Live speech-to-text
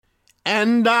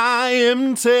And I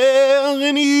am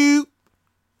telling you,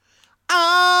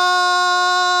 I'm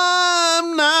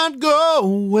not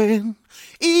going,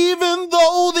 even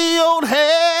though the old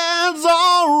heads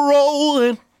are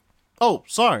rolling. Oh,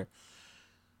 sorry.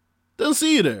 Didn't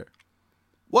see you there.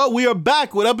 Well, we are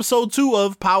back with episode 2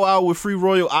 of Pow Wow with Free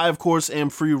Royal. I, of course,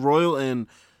 am Free Royal, and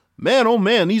man, oh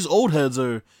man, these old heads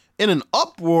are in an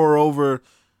uproar over a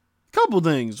couple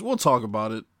things. We'll talk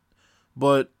about it.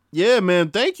 But yeah,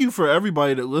 man, thank you for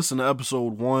everybody that listened to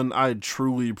episode 1. I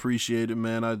truly appreciate it,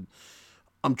 man.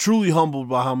 I'm truly humbled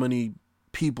by how many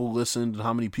people listened and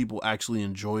how many people actually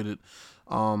enjoyed it,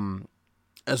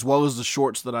 as well as the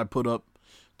shorts that I put up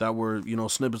that were,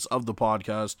 snippets of the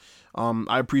podcast.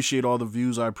 I appreciate all the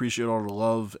views. I appreciate all the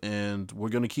love, and we're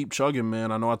going to keep chugging,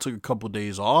 man. I know I took a couple of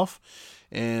days off,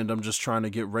 and I'm just trying to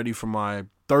get ready for my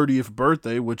 30th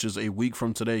birthday, which is a week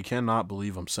from today. Cannot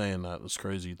believe I'm saying that. It's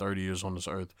crazy. 30 years on this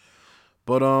earth.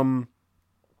 But,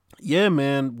 yeah,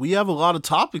 man, we have a lot of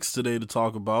topics today to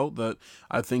talk about that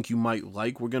I think you might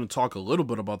like. We're going to talk a little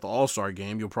bit about the All-Star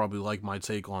game. You'll probably like my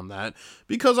take on that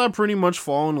because I pretty much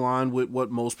fall in line with what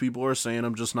most people are saying.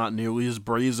 I'm just not nearly as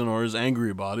brazen or as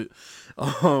angry about it.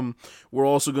 We're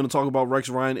also going to talk about Rex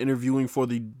Ryan interviewing for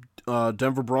the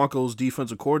Denver Broncos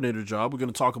defensive coordinator job. We're going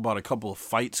to talk about a couple of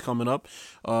fights coming up,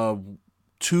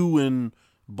 2 in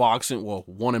boxing, well,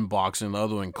 1 in boxing, the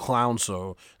other in clown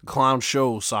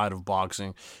show side of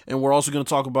boxing. And we're also going to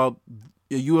talk about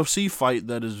a UFC fight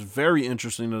that is very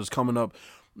interesting that is coming up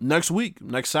next week,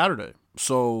 next Saturday.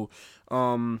 So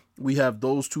we have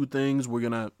those 2 things. We're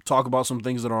going to talk about some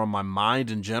things that are on my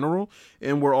mind in general,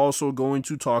 and we're also going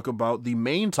to talk about the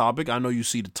main topic. I know you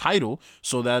see the title,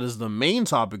 so that is the main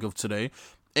topic of today,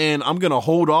 and I'm going to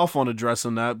hold off on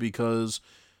addressing that because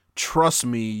trust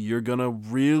me, you're going to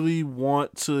really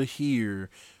want to hear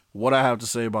what I have to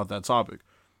say about that topic.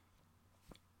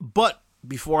 But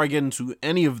before I get into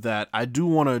any of that, I do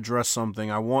want to address something.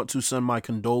 I want to send my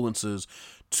condolences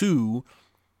to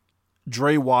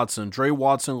Dre Watson. Dre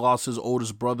Watson lost his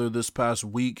oldest brother this past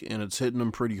week, and it's hitting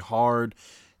him pretty hard.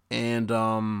 And,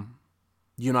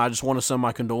 I just want to send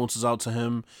my condolences out to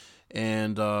him.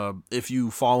 And if you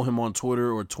follow him on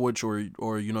Twitter or Twitch or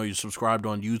you're subscribed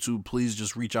on YouTube, please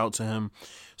just reach out to him.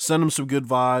 Send him some good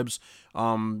vibes.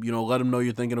 Let him know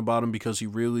you're thinking about him because he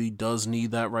really does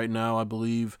need that right now, I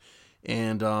believe.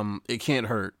 And it can't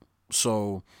hurt.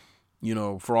 So,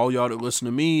 for all y'all that listen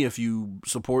to me, if you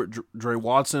support Dre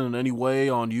Watson in any way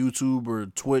on YouTube or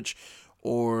Twitch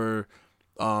or,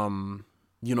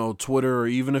 Twitter, or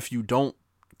even if you don't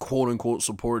quote unquote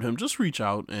support him, just reach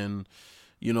out and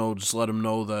just let him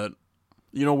know that,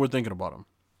 we're thinking about him.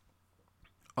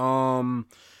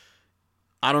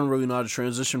 I don't really know how to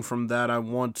transition from that. I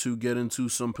want to get into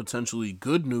some potentially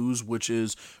good news, which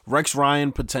is Rex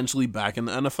Ryan potentially back in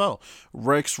the NFL.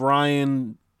 Rex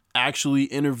Ryan actually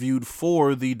interviewed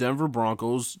for the Denver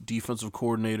Broncos defensive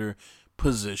coordinator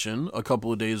position a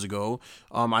couple of days ago.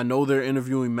 I know they're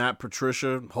interviewing Matt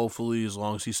Patricia. Hopefully, as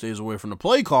long as he stays away from the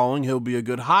play calling, he'll be a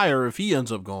good hire if he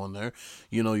ends up going there.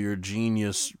 Your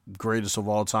genius, greatest of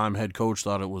all time head coach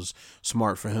thought it was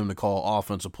smart for him to call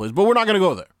offensive plays, but we're not going to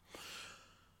go there.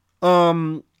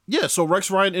 So Rex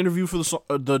Ryan interviewed for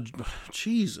the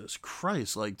Jesus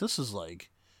Christ, this is like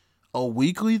a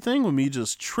weekly thing with me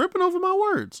just tripping over my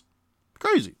words.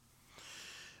 Crazy.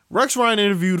 Rex Ryan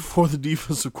interviewed for the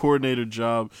defensive coordinator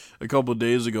job a couple of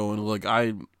days ago, and look,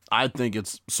 I think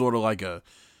it's sort of like a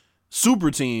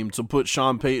super team to put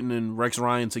Sean Payton and Rex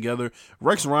Ryan together.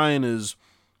 Rex Ryan is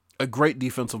a great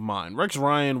defensive mind. Rex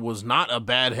Ryan was not a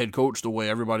bad head coach the way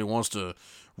everybody wants to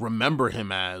remember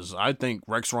him as. I think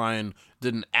Rex Ryan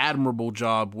did an admirable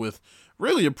job with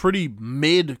really a pretty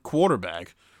mid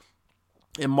quarterback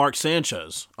in Mark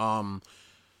Sanchez.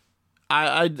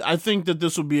 I think that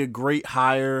this would be a great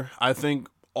hire. I think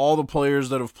all the players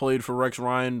that have played for Rex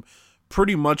Ryan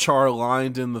pretty much are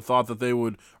aligned in the thought that they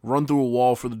would run through a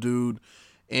wall for the dude,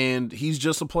 and he's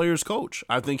just a player's coach.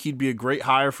 I think he'd be a great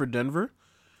hire for Denver.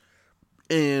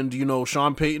 And,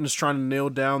 Sean Payton is trying to nail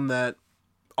down that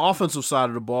offensive side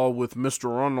of the ball with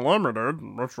Mr. Unlimited,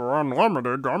 I'm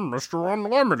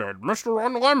Mr.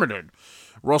 Unlimited,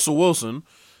 Russell Wilson.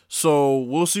 So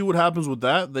we'll see what happens with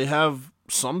that. They have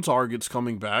some targets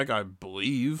coming back, I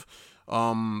believe. They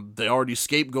already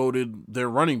scapegoated their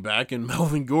running back in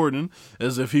Melvin Gordon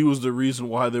as if he was the reason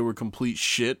why they were complete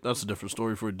shit. That's a different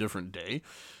story for a different day.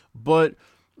 But,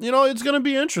 it's going to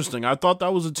be interesting. I thought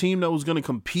that was a team that was going to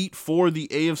compete for the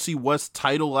AFC West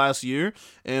title last year,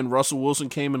 and Russell Wilson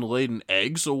came and laid an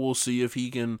egg, so we'll see if he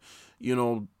can,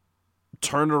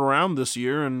 turn it around this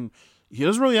year. And he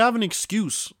doesn't really have an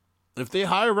excuse If they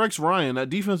hire Rex Ryan, that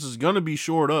defense is going to be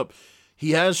shored up.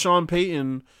 He has Sean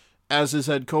Payton as his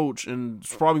head coach and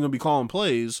is probably going to be calling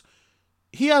plays.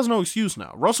 He has no excuse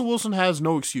now. Russell Wilson has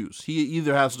no excuse. He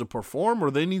either has to perform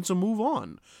or they need to move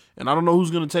on. And I don't know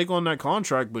who's going to take on that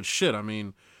contract, but shit, I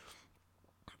mean,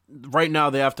 right now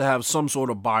they have to have some sort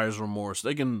of buyer's remorse.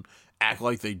 They can act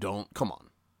like they don't. Come on.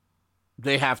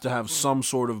 They have to have some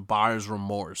sort of buyer's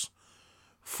remorse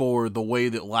for the way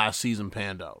that last season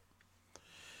panned out.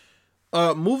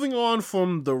 Moving on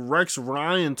from the Rex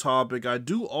Ryan topic, I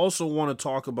do also want to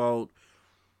talk about,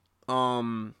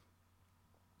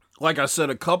 like I said,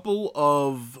 a couple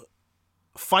of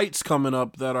fights coming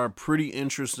up that are pretty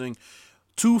interesting.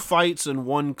 2 fights and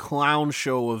 1 clown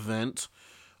show event,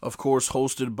 of course,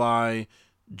 hosted by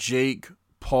Jake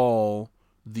Paul,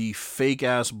 the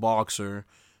fake-ass boxer,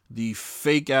 the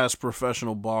fake-ass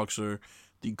professional boxer,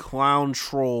 the clown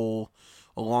troll,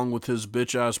 along with his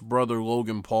bitch-ass brother,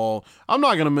 Logan Paul. I'm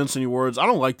not going to mince any words. I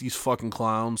don't like these fucking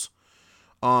clowns.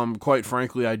 Quite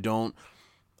frankly, I don't.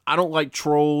 I don't like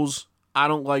trolls. I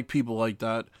don't like people like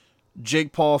that.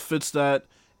 Jake Paul fits that,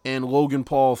 and Logan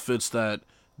Paul fits that.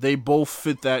 They both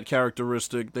fit that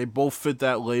characteristic. They both fit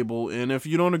that label, and if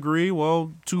you don't agree,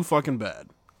 well, too fucking bad.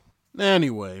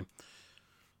 Anyway,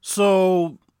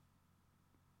 so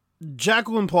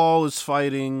Jacqueline Paul is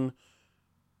fighting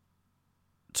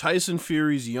Tyson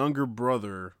Fury's younger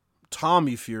brother,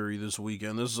 Tommy Fury, this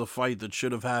weekend. This is a fight that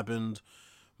should have happened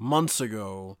months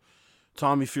ago.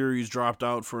 Tommy Fury's dropped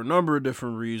out for a number of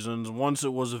different reasons. Once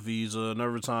it was a visa,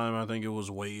 another time I think it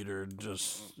was weight or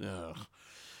just,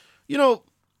 You know,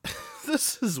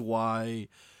 this is why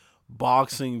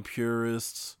boxing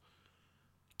purists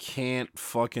can't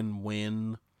fucking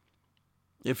win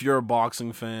if you're a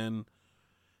boxing fan.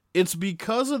 It's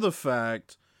because of the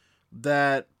fact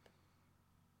that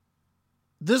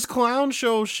this clown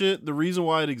show shit, the reason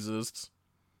why it exists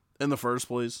in the first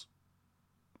place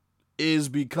is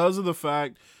because of the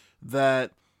fact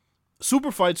that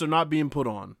super fights are not being put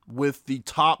on with the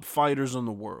top fighters in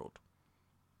the world.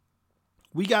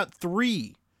 We got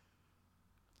three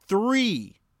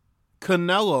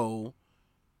Canelo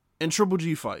and Triple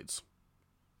G fights.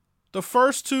 The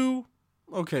first 2,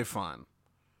 okay, fine.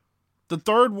 The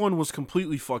third one was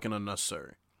completely fucking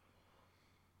unnecessary.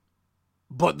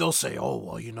 But they'll say, oh,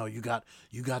 well, you got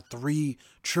 3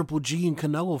 Triple G and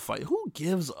Canelo fight. Who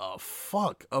gives a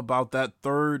fuck about that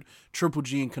third Triple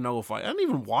G and Canelo fight? I didn't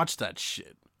even watch that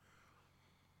shit.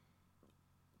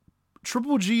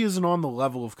 Triple G isn't on the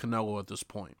level of Canelo at this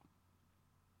point.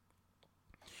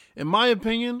 In my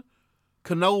opinion,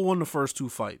 Canelo won the first 2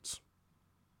 fights.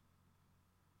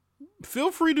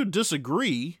 Feel free to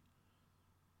disagree.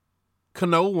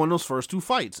 Canelo won those first 2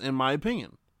 fights, in my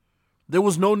opinion. There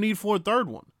was no need for a third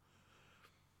one.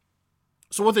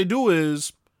 So what they do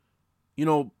is,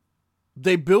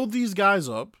 they build these guys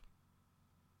up.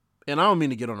 And I don't mean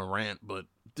to get on a rant, but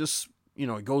this,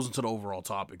 it goes into the overall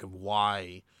topic of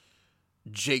why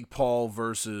Jake Paul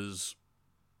versus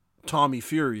Tommy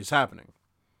Fury is happening.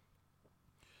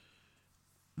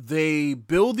 They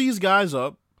build these guys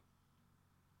up.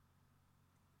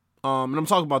 And I'm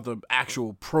talking about the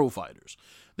actual pro fighters.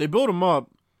 They build them up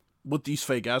with these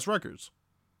fake ass records.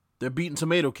 They're beating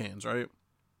tomato cans, right?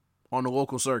 On the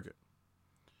local circuit.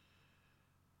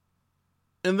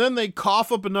 And then they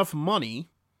cough up enough money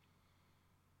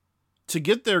to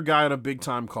get their guy on a big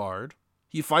time card.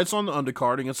 He fights on the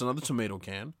undercard against another tomato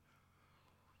can.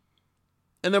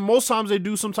 And then most times they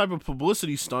do some type of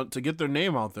publicity stunt to get their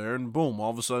name out there, and boom,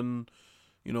 all of a sudden,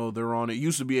 they're on. It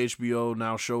used to be HBO,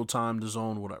 now Showtime,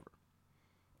 DAZN, whatever.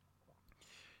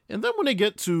 And then when they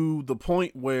get to the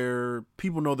point where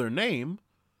people know their name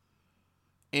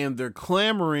and they're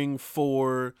clamoring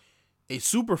for a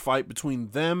super fight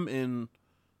between them and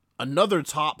another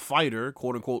top fighter,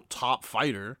 quote unquote top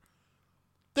fighter,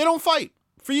 they don't fight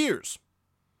for years.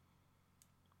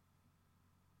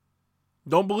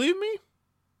 Don't believe me?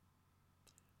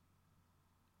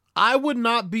 I would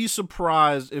not be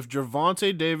surprised if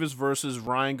Gervonta Davis versus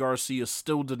Ryan Garcia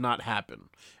still did not happen.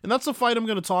 And that's a fight I'm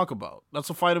going to talk about. That's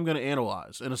a fight I'm going to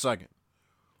analyze in a second.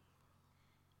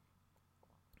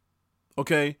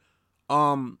 Okay.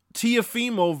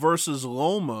 Teofimo versus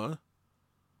Loma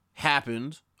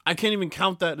happened. I can't even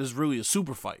count that as really a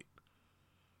super fight.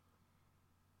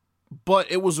 But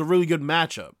it was a really good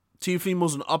matchup.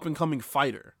 Teofimo's an up-and-coming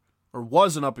fighter. Or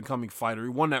was an up-and-coming fighter. He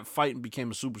won that fight and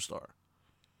became a superstar.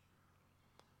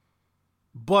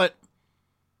 But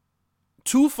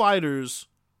 2 fighters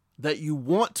that you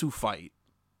want to fight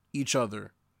each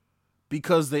other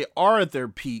because they are at their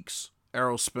peaks,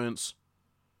 Errol Spence,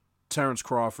 Terrence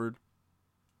Crawford,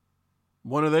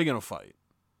 when are they going to fight?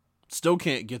 Still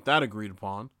can't get that agreed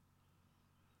upon.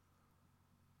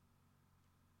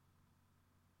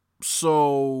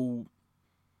 So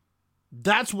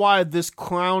that's why this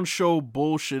clown show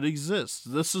bullshit exists.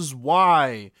 This is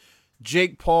why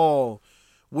Jake Paul,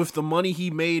 with the money he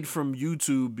made from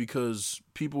YouTube, because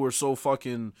people were so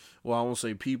fucking, well, I won't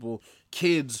say people,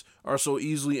 kids are so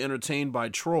easily entertained by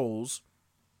trolls.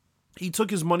 He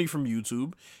took his money from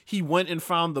YouTube. He went and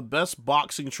found the best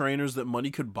boxing trainers that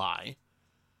money could buy.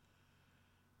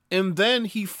 And then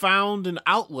he found an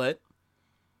outlet,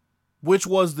 which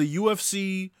was the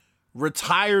UFC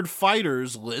retired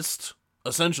fighters list,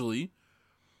 essentially.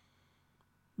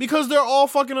 Because they're all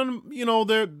fucking,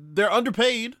 they're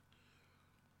underpaid.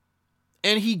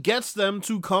 And he gets them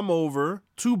to come over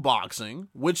to boxing,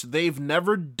 which they've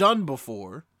never done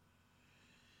before,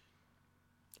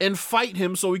 and fight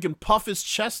him so he can puff his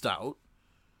chest out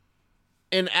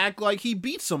and act like he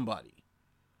beat somebody.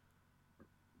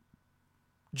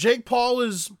 Jake Paul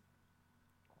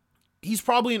he's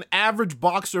probably an average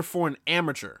boxer for an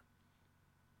amateur.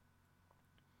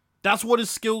 That's what his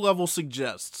skill level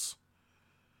suggests.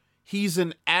 He's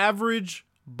an average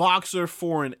boxer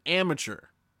for an amateur.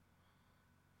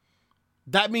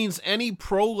 That means any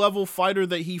pro-level fighter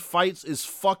that he fights is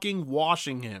fucking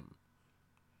washing him.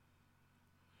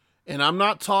 And I'm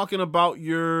not talking about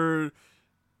your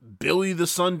Billy the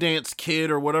Sundance Kid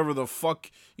or whatever the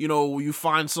fuck, you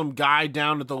find some guy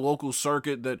down at the local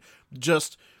circuit that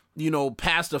just,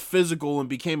 passed a physical and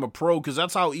became a pro, because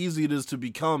that's how easy it is to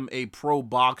become a pro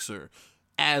boxer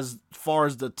as far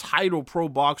as the title pro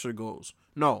boxer goes.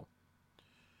 No.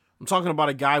 I'm talking about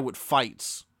a guy with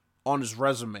fights on his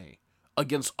resume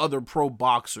against other pro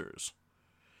boxers.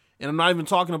 And I'm not even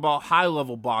talking about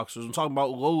high-level boxers. I'm talking about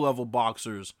low-level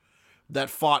boxers that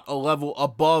fought a level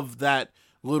above that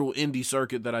little indie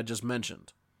circuit that I just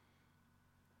mentioned.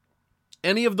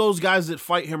 Any of those guys that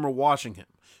fight him are watching him.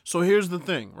 So here's the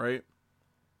thing, right?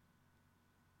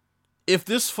 If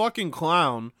this fucking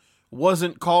clown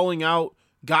wasn't calling out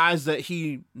guys that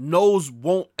he knows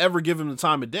won't ever give him the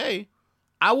time of day,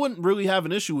 I wouldn't really have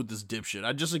an issue with this dipshit.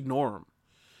 I'd just ignore him.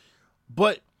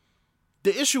 But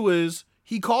the issue is,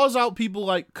 he calls out people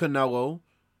like Canelo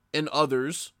and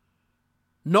others,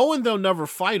 knowing they'll never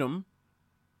fight him.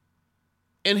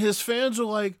 And his fans are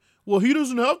like, well, he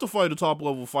doesn't have to fight a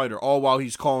top-level fighter, all while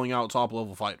he's calling out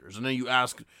top-level fighters. And then you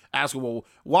ask him, well,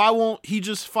 why won't he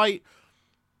just fight,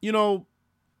 a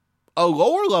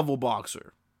lower-level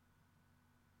boxer?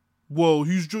 Well,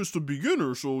 he's just a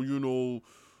beginner, so,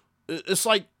 it's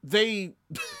like they,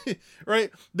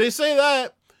 right? They say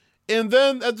that, and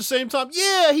then at the same time,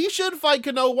 yeah, he should fight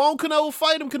Canelo. Why won't Canelo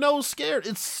fight him? Canelo's scared.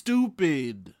 It's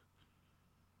stupid.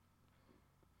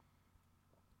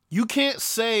 You can't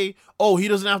say, oh, he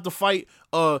doesn't have to fight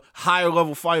a higher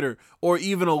level fighter or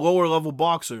even a lower level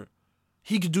boxer.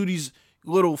 He could do these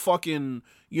little fucking,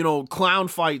 clown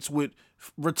fights with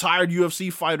retired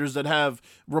UFC fighters that have,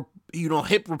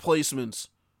 hip replacements.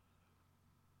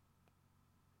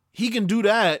 He can do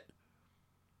that.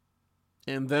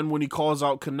 And then when he calls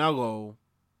out Canelo,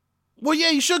 well,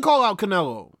 yeah, he should call out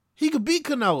Canelo. He could beat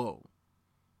Canelo.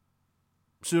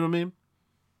 See what I mean?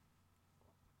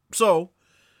 So,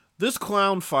 this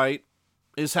clown fight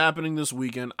is happening this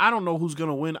weekend. I don't know who's going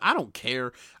to win. I don't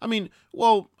care. I mean,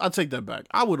 well, I take that back.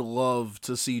 I would love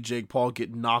to see Jake Paul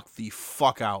get knocked the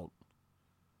fuck out.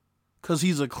 Because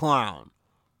he's a clown.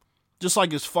 Just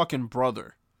like his fucking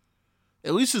brother.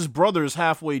 At least his brother is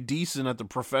halfway decent at the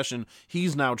profession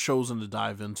he's now chosen to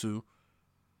dive into.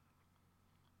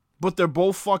 But they're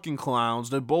both fucking clowns.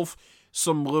 They're both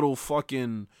some little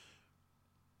fucking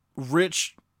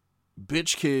rich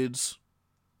bitch kids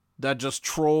that just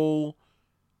troll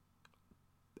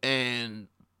and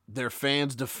their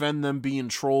fans defend them being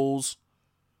trolls.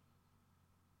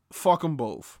 Fuck them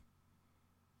both.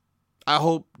 I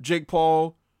hope Jake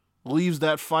Paul leaves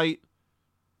that fight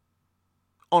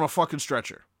on a fucking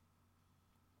stretcher.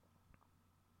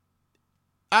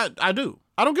 I do.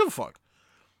 I don't give a fuck.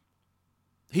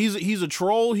 He's a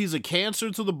troll. He's a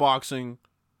cancer to the boxing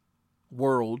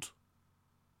world,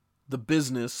 the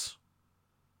business.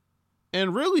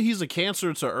 And really, he's a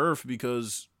cancer to Earth,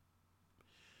 because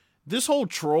this whole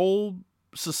troll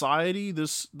society,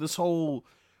 this whole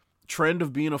trend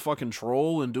of being a fucking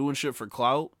troll and doing shit for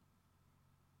clout,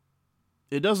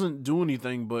 it doesn't do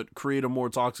anything but create a more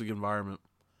toxic environment.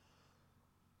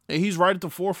 And he's right at the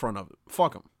forefront of it.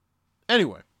 Fuck him.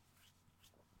 Anyway,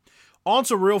 on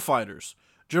to real fighters.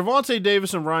 Gervonta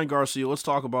Davis and Ryan Garcia. Let's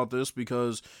talk about this,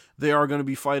 because they are going to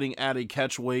be fighting at a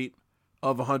catch weight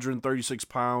of 136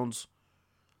 pounds.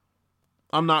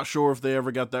 I'm not sure if they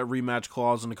ever got that rematch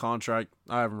clause in the contract.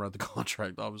 I haven't read the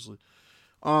contract, obviously.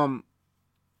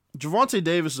 Gervonta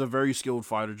Davis is a very skilled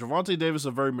fighter. Gervonta Davis is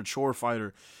a very mature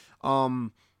fighter.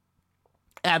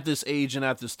 At this age and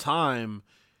at this time,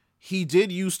 he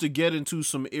did used to get into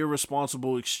some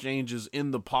irresponsible exchanges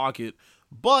in the pocket,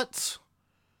 but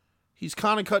he's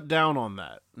kind of cut down on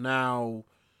that. Now,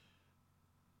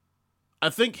 I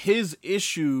think his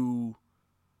issue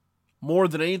more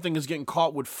than anything is getting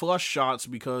caught with flush shots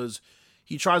because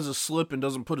he tries to slip and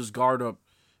doesn't put his guard up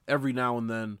every now and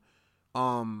then.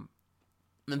 And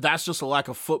that's just a lack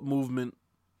of foot movement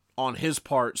on his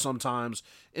part sometimes.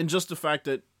 And just the fact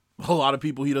that a lot of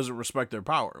people, he doesn't respect their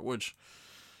power, which,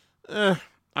 I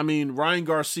mean, Ryan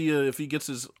Garcia, if he gets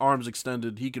his arms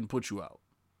extended, he can put you out.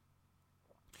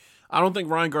 I don't think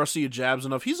Ryan Garcia jabs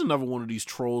enough. He's another one of these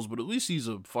trolls, but at least he's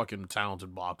a fucking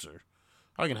talented boxer.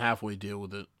 I can halfway deal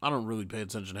with it. I don't really pay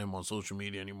attention to him on social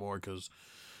media anymore because,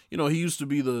 you know, he used to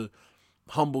be the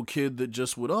humble kid that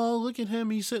just would, oh, look at him,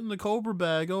 he's hitting the Cobra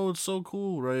bag. Oh, it's so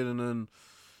cool, right? And then,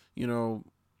 you know,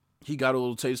 he got a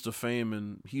little taste of fame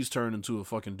and he's turned into a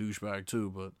fucking douchebag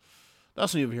too, but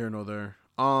that's neither here nor there.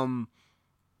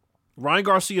 Ryan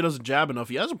Garcia doesn't jab enough.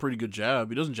 He has a pretty good jab.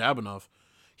 He doesn't jab enough.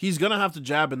 He's going to have to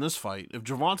jab in this fight. If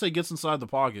Gervonta gets inside the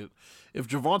pocket, if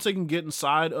Gervonta can get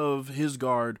inside of his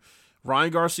guard,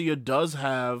 Ryan Garcia does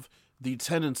have the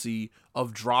tendency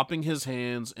of dropping his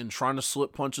hands and trying to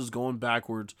slip punches going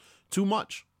backwards too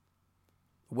much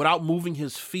without moving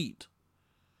his feet.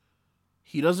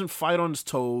 He doesn't fight on his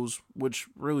toes, which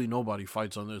really nobody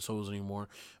fights on their toes anymore.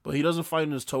 But he doesn't fight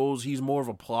on his toes. He's more of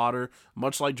a plotter,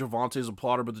 much like Gervonta is a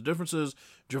plotter. But the difference is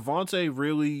Gervonta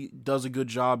really does a good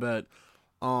job at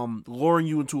luring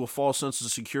you into a false sense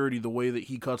of security the way that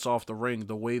he cuts off the ring,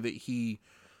 the way that he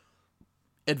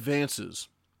advances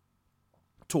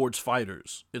towards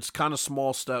fighters. It's kind of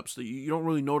small steps that you don't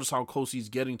really notice how close he's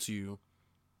getting to you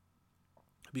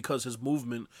because his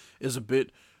movement is a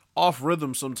bit off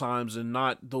rhythm sometimes and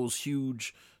not those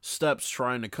huge steps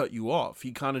trying to cut you off.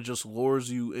 He kind of just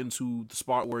lures you into the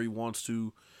spot where he wants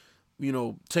to, you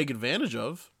know, take advantage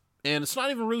of. And it's not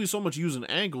even really so much using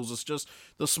angles. It's just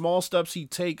the small steps he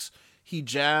takes. He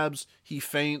jabs, he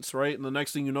feints, right? And the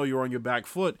next thing you know, you're on your back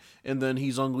foot, and then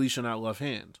he's unleashing that left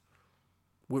hand.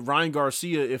 With Ryan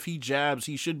Garcia, if he jabs,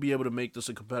 he should be able to make this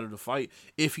a competitive fight.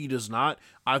 If he does not,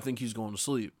 I think he's going to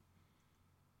sleep.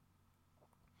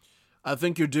 I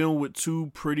think you're dealing with two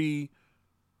pretty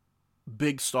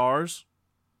big stars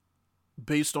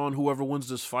based on whoever wins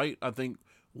this fight. I think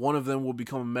one of them will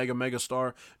become a mega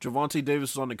star. Gervonta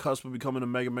Davis is on the cusp of becoming a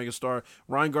mega star.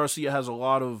 Ryan Garcia has a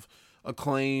lot of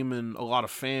acclaim and a lot of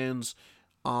fans.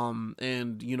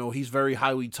 And, you know, he's very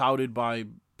highly touted by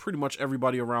pretty much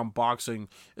everybody around boxing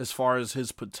as far as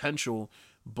his potential.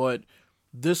 But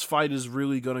this fight is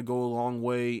really going to go a long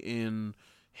way in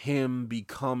him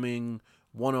becoming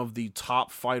one of the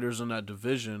top fighters in that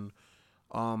division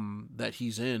that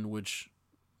he's in, which,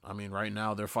 I mean, right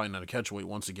now they're fighting at a catchweight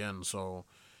once again. So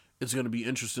it's going to be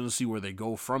interesting to see where they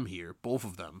go from here, both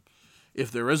of them,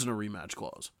 if there isn't a rematch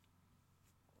clause.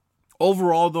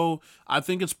 Overall, though, I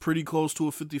think it's pretty close to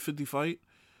a 50-50 fight.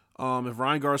 If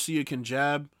Ryan Garcia can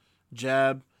jab,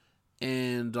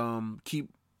 and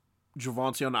keep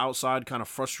Gervonta on the outside, kind of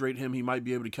frustrate him, he might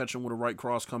be able to catch him with a right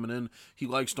cross coming in. He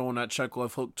likes throwing that check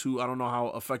left hook, too. I don't know how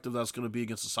effective that's going to be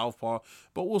against the southpaw,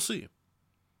 but we'll see.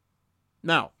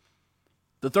 Now,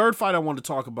 the third fight I wanted to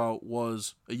talk about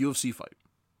was a UFC fight.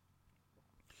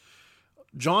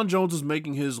 Jon Jones is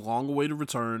making his long-awaited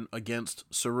return against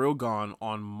Ciryl Gane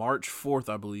on March 4th,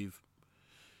 I believe.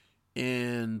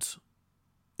 And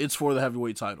it's for the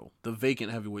heavyweight title, the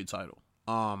vacant heavyweight title.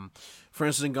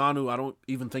 Francis Ngannou, I don't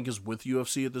even think is with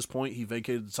UFC at this point. He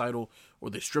vacated the title, or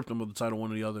they stripped him of the title,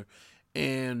 one or the other.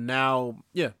 And now,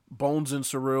 Bones and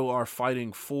Ciryl are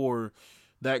fighting for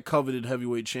that coveted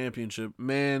heavyweight championship.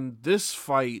 Man, this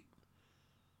fight,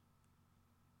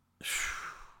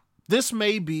 this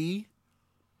may be,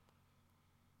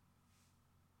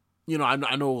 you know,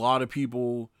 I know a lot of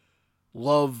people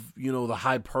love, you know, the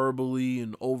hyperbole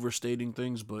and overstating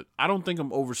things, but I don't think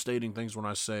I'm overstating things when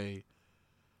I say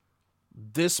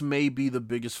this may be the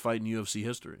biggest fight in UFC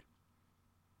history.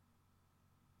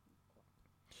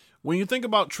 When you think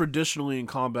about traditionally in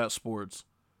combat sports,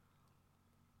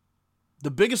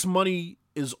 the biggest money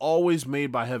is always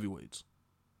made by heavyweights.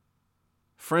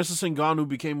 Francis Ngannou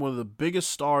became one of the biggest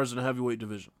stars in the heavyweight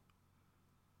division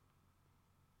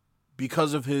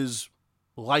because of his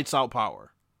lights out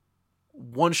power.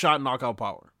 One-shot knockout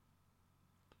power.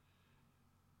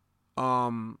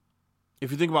 If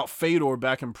you think about Fedor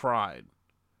back in Pride,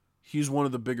 he's one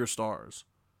of the bigger stars.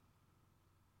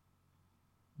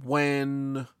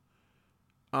 when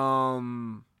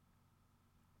Stipe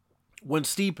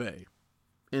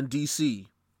and DC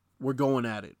were going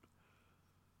at it,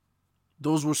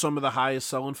 those were some of the highest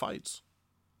selling fights.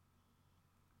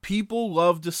 People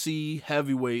love to see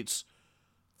heavyweights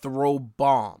throw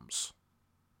bombs.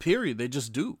 Period. They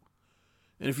just do.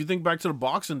 And if you think back to the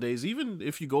boxing days, even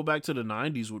if you go back to the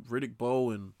 90s with Riddick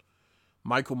Bowe and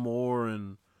Michael Moore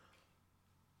and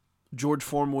George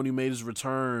Foreman when he made his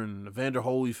return, Evander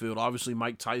Holyfield, obviously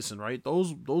Mike Tyson, right?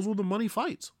 Those were the money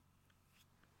fights.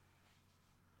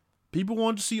 People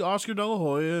wanted to see Oscar De La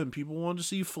Hoya, and people wanted to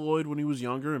see Floyd when he was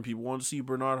younger, and people wanted to see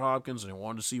Bernard Hopkins, and they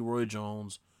wanted to see Roy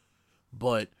Jones.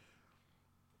 But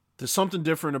there's something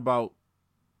different about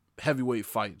heavyweight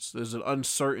fights. There's an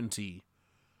uncertainty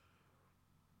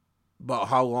about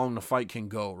how long the fight can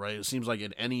go, right? It seems like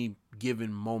at any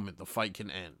given moment the fight can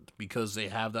end because they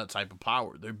have that type of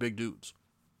power. They're big dudes.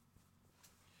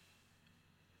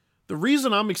 The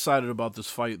reason I'm excited about this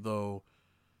fight, though,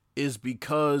 is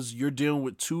because you're dealing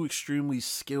with two extremely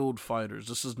skilled fighters.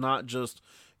 This is not just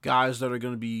guys that are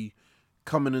going to be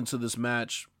coming into this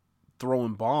match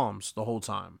throwing bombs the whole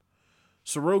time.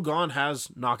 Ciryl Gane has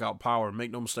knockout power,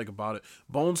 make no mistake about it.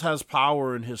 Bones has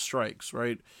power in his strikes,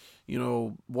 right? You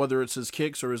know, whether it's his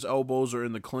kicks or his elbows or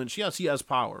in the clinch, yes, he has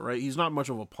power, right? He's not much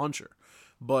of a puncher,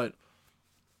 but,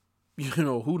 you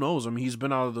know, who knows? I mean, he's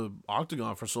been out of the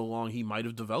octagon for so long, he might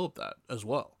have developed that as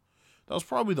well. That was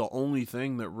probably the only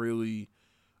thing that really,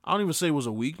 I don't even say was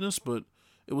a weakness, but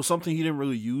it was something he didn't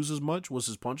really use as much, was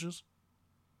his punches.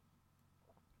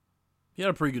 He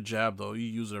had a pretty good jab, though. He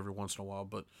used it every once in a while,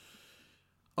 but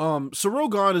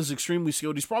Ciryl Gane is extremely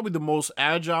skilled. He's probably the most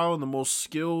agile and the most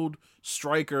skilled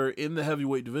striker in the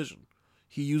heavyweight division.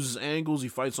 He uses angles, he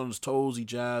fights on his toes, he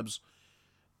jabs.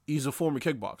 He's a former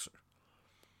kickboxer.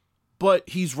 But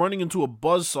he's running into a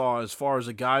buzzsaw as far as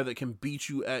a guy that can beat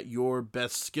you at your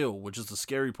best skill, which is the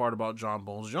scary part about John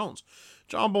Bones Jones.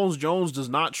 John Bones Jones does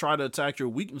not try to attack your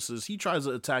weaknesses. He tries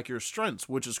to attack your strengths,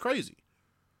 which is crazy.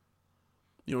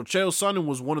 You know, Chael Sonnen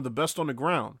was one of the best on the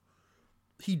ground.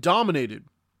 He dominated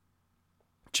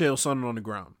Chael Sonnen on the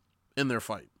ground in their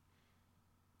fight.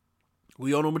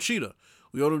 Lyoto Machida.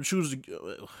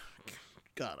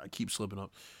 God, I keep slipping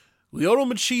up.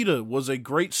 Lyoto Machida was a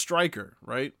great striker,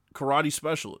 right? Karate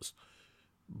specialist.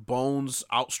 Bones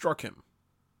outstruck him.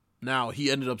 Now, he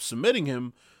ended up submitting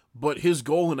him, but his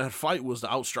goal in that fight was to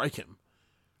outstrike him.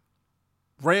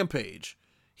 Rampage.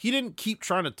 He didn't keep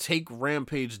trying to take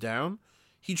Rampage down.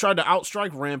 He tried to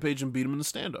outstrike Rampage and beat him in the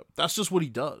stand-up. That's just what he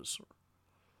does.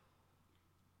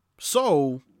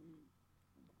 So,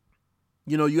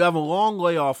 you know, you have a long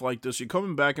layoff like this. You're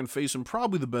coming back and facing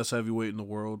probably the best heavyweight in the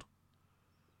world.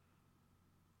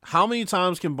 How many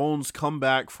times can Bones come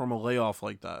back from a layoff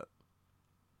like that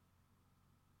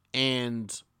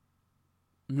and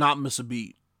not miss a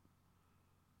beat?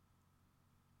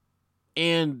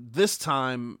 And this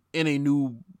time in a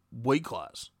new weight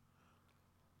class.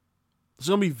 It's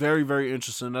going to be very, very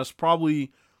interesting. That's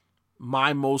probably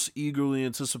my most eagerly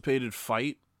anticipated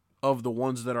fight of the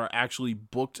ones that are actually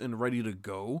booked and ready to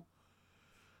go.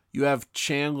 You have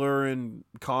Chandler and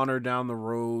Conor down the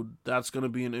road. That's going to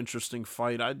be an interesting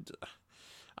fight. I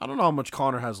don't know how much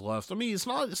Conor has left. I mean, it's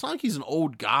not like he's an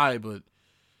old guy, but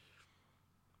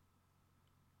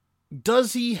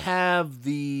does he have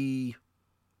the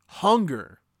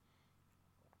hunger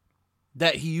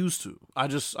that he used to? I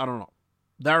don't know.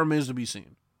 That remains to be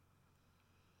seen.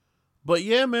 But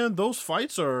yeah, man, those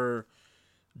fights are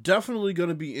definitely going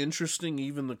to be interesting.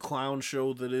 Even the clown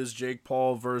show that is Jake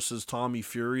Paul versus Tommy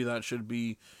Fury, that should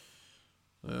be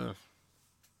what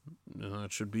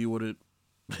it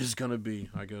is going to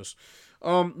be, I guess.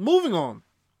 Moving on.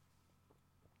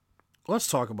 Let's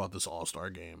talk about this All-Star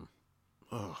game.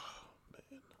 Oh,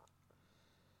 man.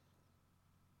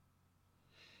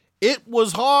 It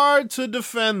was hard to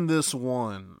defend this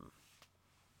one.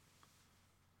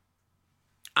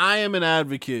 I am an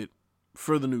advocate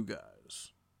for the new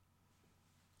guys.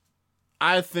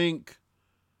 I think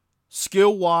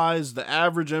skill-wise, the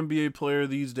average NBA player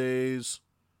these days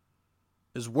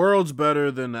is worlds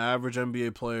better than the average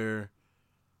NBA player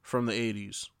from the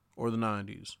 80s or the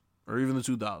 90s or even the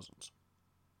 2000s.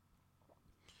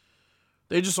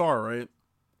 They just are, right?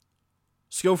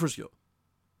 Skill for skill.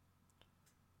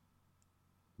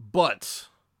 But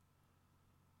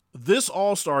this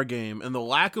All-Star game and the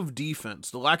lack of defense,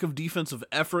 the lack of defensive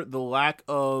effort, the lack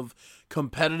of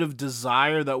competitive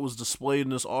desire that was displayed in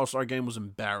this All-Star game was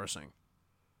embarrassing.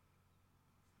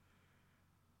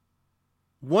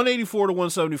 184 to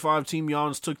 175, Team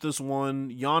Giannis took this one.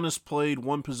 Giannis played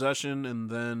one possession and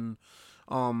then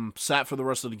sat for the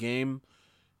rest of the game.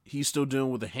 He's still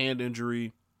dealing with a hand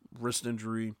injury, wrist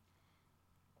injury.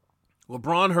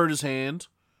 LeBron hurt his hand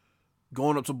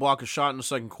going up to block a shot in the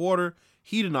second quarter.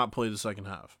 He did not play the second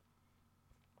half.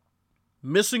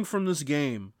 Missing from this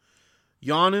game,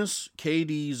 Giannis,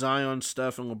 KD, Zion,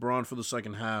 Steph, and LeBron for the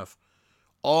second half,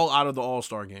 all out of the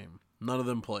All-Star game. None of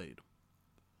them played.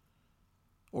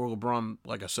 Or LeBron,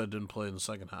 like I said, didn't play in the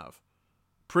second half.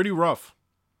 Pretty rough.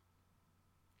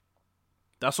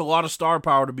 That's a lot of star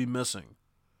power to be missing.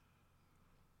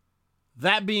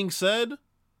 That being said,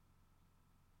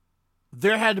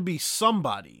 there had to be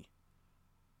somebody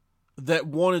that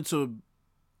wanted to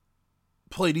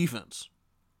play defense,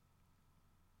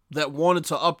 that wanted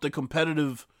to up the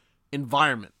competitive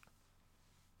environment.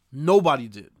 Nobody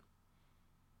did.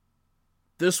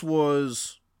 This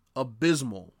was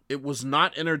abysmal. It was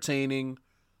not entertaining.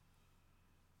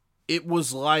 It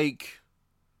was like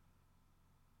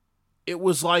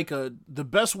the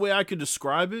best way I could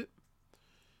describe it,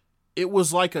 it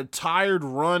was like a tired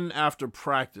run after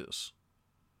practice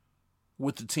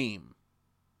with the team,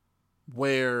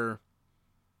 where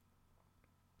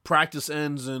practice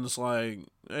ends and it's like,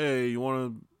 hey, you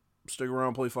want to stick around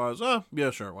and play fives?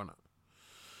 Yeah, sure, why not?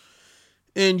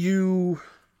 And you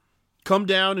come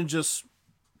down and just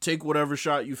take whatever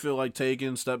shot you feel like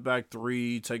taking, step back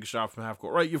three, take a shot from half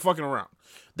court, right? You're fucking around.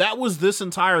 That was this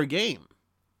entire game.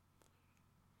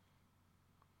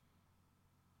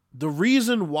 The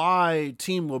reason why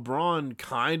Team LeBron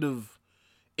kind of,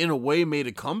 in a way, made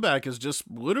a comeback is just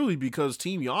literally because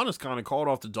Team Giannis kind of called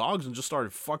off the dogs and just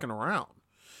started fucking around.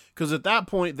 Because at that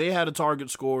point, they had a target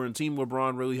score and Team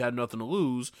LeBron really had nothing to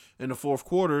lose in the fourth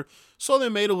quarter, so they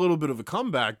made a little bit of a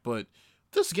comeback, but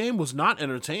this game was not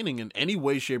entertaining in any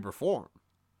way, shape, or form.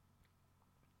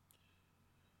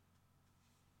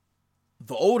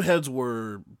 The old heads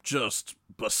were just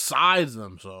besides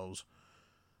themselves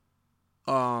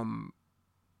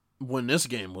when this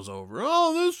game was over.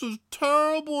 Oh, this is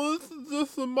terrible. This is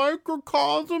just a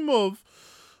microcosm of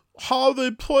how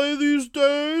they play these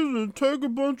days and take a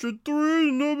bunch of threes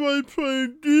and nobody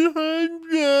playing defense.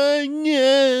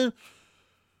 Yeah.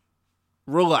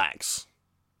 Relax.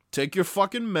 Take your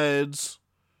fucking meds.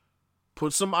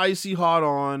 Put some icy hot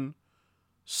on.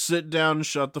 Sit down and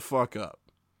shut the fuck up.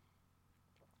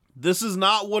 This is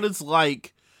not what it's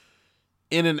like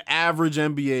in an average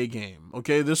NBA game,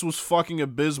 okay? This was fucking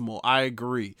abysmal, I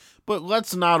agree. But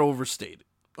let's not overstate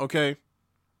it, okay?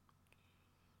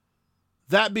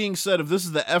 That being said, if this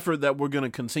is the effort that we're going to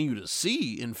continue to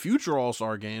see in future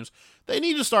All-Star games, they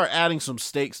need to start adding some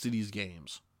stakes to these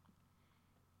games.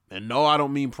 And no, I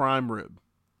don't mean prime rib.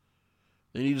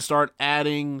 They need to start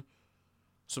adding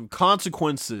some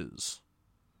consequences,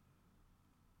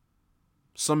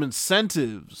 some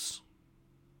incentives,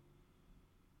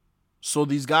 so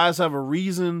these guys have a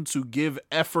reason to give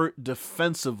effort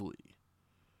defensively,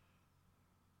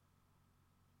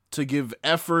 to give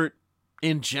effort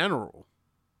in general.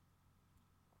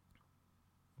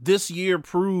 This year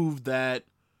proved that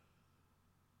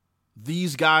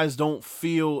these guys don't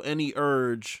feel any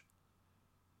urge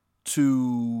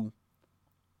to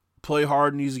play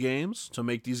hard in these games, to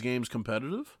make these games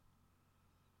competitive.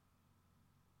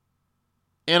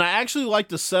 And I actually like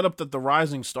the setup that the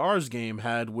Rising Stars game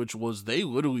had, which was they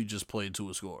literally just played to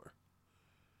a score.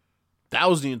 That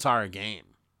was the entire game.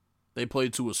 They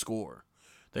played to a score.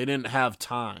 They didn't have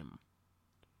time.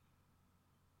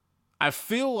 I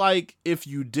feel like if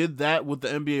you did that with the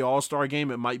NBA All-Star game,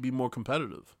 it might be more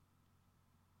competitive.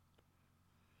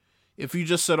 If you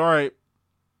just said, all right,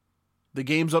 the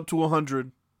game's up to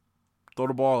 100, throw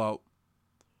the ball out,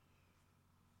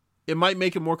 it might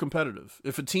make it more competitive.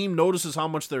 If a team notices how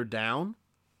much they're down,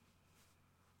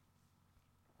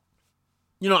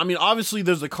 obviously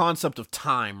there's the concept of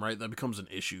time, right? That becomes an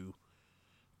issue.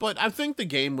 But I think the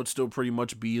game would still pretty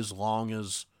much be as long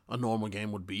as a normal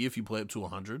game would be if you play up to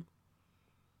 100.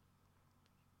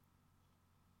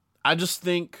 I just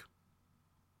think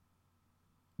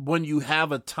when you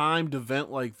have a timed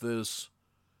event like this,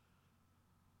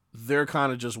 they're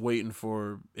kind of just waiting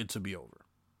for it to be over.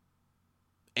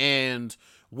 And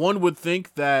one would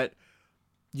think that,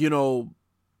 the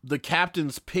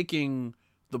captain's picking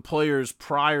the players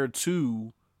prior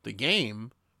to the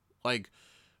game, like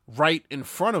right in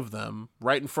front of them,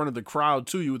 right in front of the crowd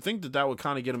too. You would think that would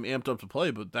kind of get them amped up to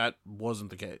play, but that wasn't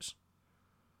the case.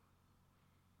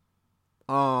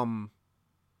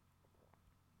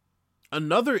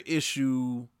 Another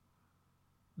issue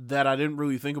that I didn't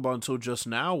really think about until just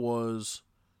now was,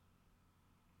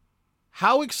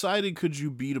 how excited could you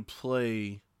be to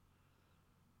play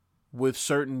with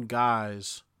certain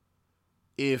guys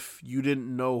if you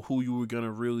didn't know who you were going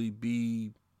to really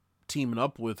be teaming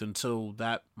up with until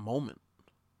that moment.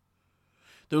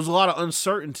 There was a lot of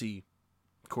uncertainty.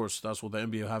 Of course, that's what the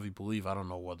NBA have you believe. I don't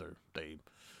know whether they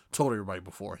told everybody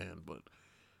beforehand, but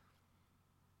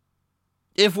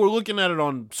if we're looking at it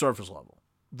on surface level,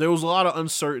 there was a lot of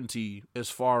uncertainty as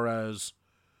far as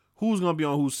who's going to be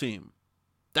on whose team.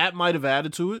 That might have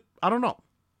added to it. I don't know.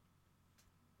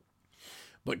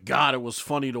 But God, it was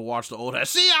funny to watch the old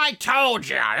heads. See, I told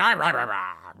you.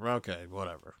 Okay,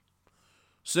 whatever.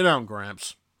 Sit down,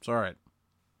 Gramps. It's all right.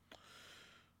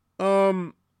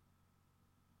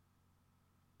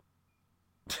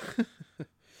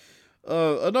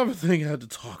 Another thing I had to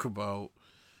talk about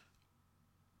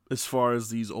as far as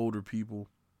these older people.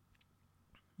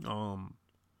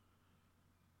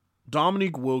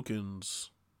 Dominique Wilkins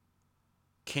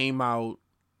came out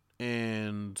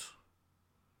and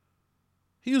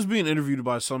he was being interviewed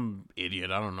by some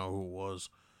idiot. I don't know who it was.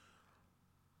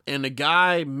 And the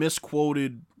guy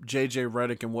misquoted J.J.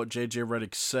 Redick and what J.J.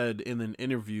 Redick said in an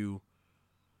interview.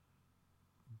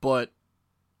 But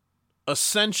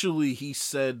essentially he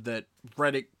said that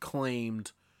Redick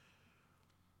claimed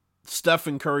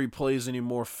Stephen Curry plays any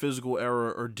more physical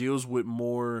error or deals with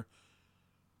more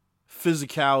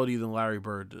physicality than Larry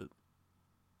Bird did.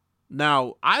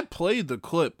 Now, I played the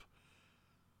clip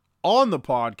on the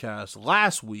podcast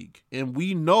last week, and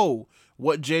we know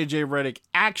what J.J. Redick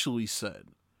actually said.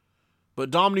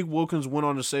 But Dominique Wilkins went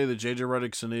on to say that J.J.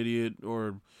 Redick's an idiot,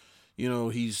 or, you know,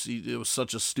 it was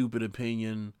such a stupid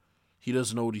opinion. He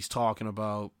doesn't know what he's talking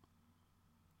about.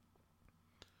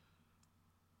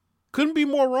 Couldn't be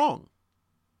more wrong.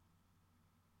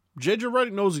 J.J.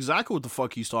 Redick knows exactly what the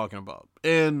fuck he's talking about.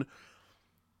 And,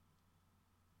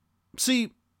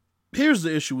 see, here's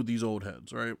the issue with these old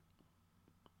heads, right?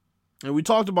 And we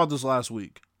talked about this last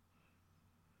week.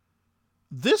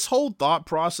 This whole thought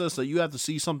process that you have to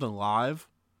see something live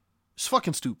is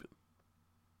fucking stupid.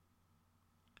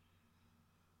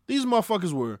 These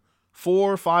motherfuckers were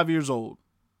 4 or 5 years old.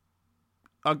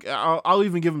 I'll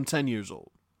even give them 10 years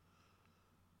old.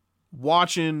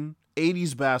 Watching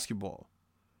 80s basketball.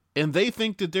 And they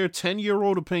think that their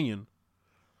 10-year-old opinion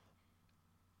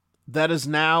that is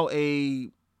now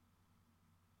a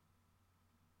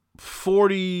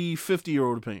 40,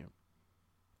 50-year-old opinion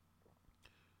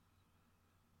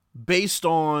based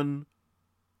on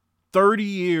 30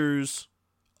 years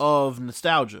of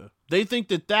nostalgia. They think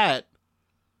that that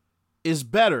is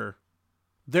better.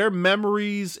 Their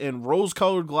memories and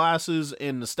rose-colored glasses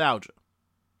and nostalgia.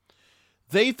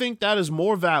 They think that is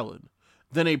more valid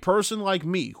than a person like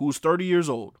me, who's 30 years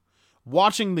old,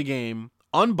 watching the game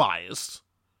unbiased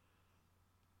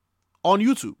on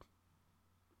YouTube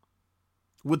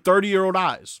with 30-year-old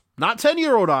eyes. Not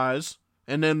 10-year-old eyes,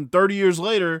 and then 30 years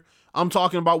later, I'm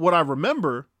talking about what I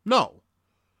remember. No.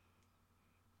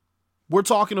 We're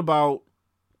talking about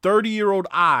 30-year-old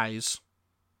eyes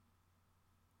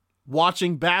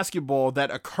watching basketball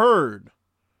that occurred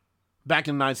back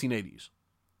in the 1980s.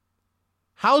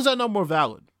 How is that not more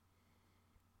valid?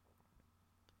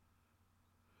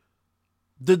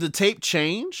 Did the tape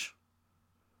change?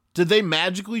 Did they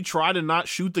magically try to not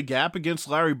shoot the gap against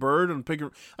Larry Bird and pick?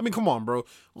 I mean, come on, bro.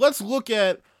 Let's look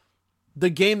at the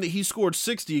game that he scored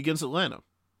 60 against Atlanta.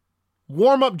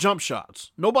 Warm-up jump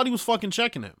shots. Nobody was fucking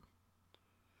checking him.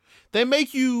 They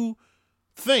make you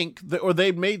think that, or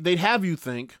they'd have you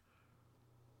think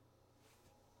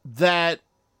that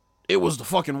it was the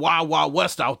fucking Wild Wild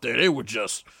West out there. They were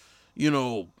just, you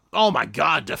know, oh my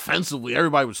God, defensively,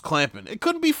 everybody was clamping. It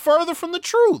couldn't be further from the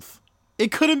truth.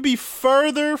 It couldn't be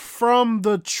further from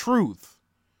the truth.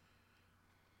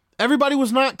 Everybody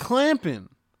was not clamping.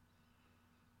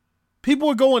 People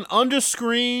were going under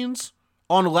screens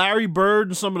on Larry Bird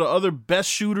and some of the other best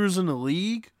shooters in the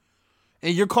league.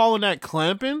 And you're calling that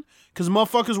clamping? Because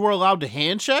motherfuckers were allowed to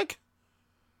hand check?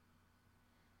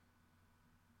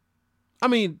 I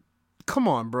mean, come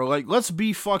on, bro. Like, let's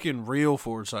be fucking real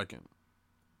for a second.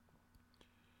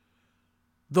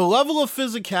 The level of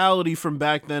physicality from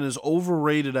back then is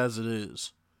overrated as it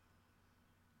is.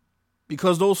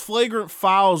 Because those flagrant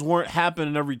fouls weren't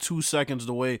happening every 2 seconds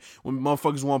the way when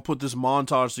motherfuckers want to put this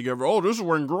montage together. Oh, this is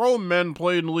when grown men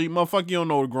played in the league. Motherfucker, you don't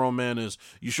know what a grown man is.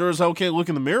 You sure as hell can't look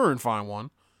in the mirror and find one.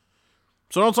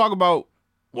 So don't talk about,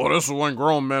 well, this is when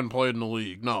grown men played in the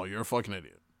league. No, you're a fucking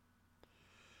idiot.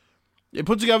 They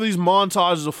put together these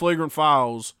montages of flagrant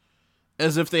fouls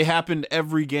as if they happened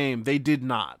every game. They did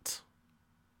not.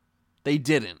 They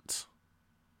didn't.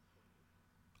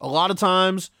 A lot of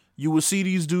times, you will see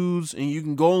these dudes, and you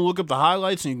can go and look up the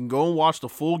highlights, and you can go and watch the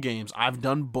full games. I've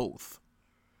done both.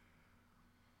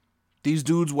 These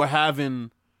dudes were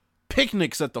having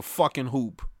picnics at the fucking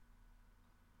hoop.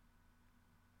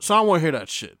 So I don't want to hear that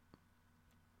shit.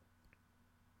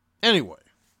 Anyway,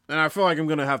 and I feel like I'm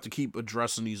going to have to keep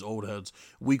addressing these old heads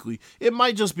weekly. It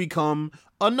might just become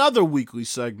another weekly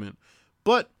segment.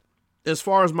 But as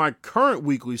far as my current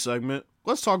weekly segment,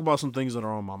 let's talk about some things that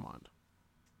are on my mind.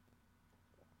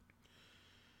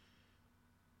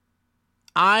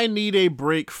 I need a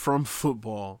break from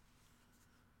football.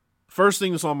 First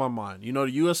thing that's on my mind. You know,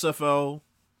 the USFL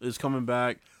is coming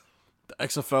back. The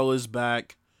XFL is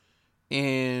back.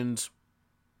 And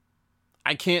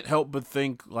I can't help but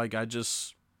think, like, I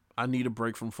need a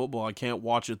break from football. I can't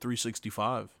watch it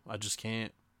 365. I just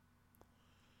can't.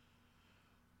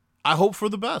 I hope for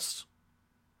the best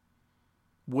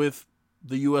with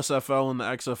the USFL and the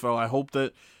XFL. I hope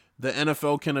that the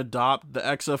NFL can adopt the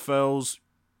XFL's,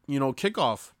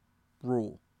 kickoff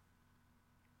rule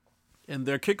and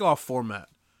their kickoff format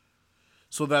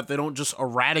so that they don't just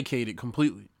eradicate it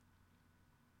completely.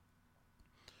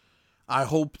 I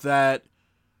hope that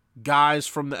guys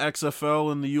from the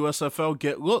XFL and the USFL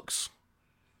get looks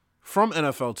from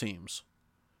NFL teams.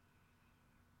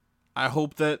 I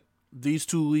hope that these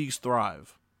two leagues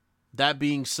thrive. That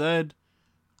being said,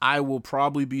 I will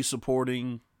probably be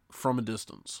supporting from a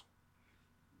distance.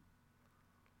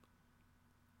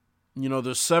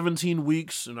 There's 17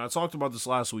 weeks, and I talked about this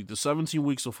last week, there's 17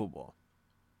 weeks of football.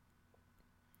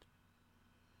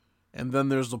 And then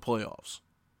there's the playoffs.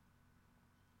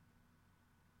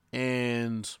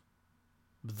 And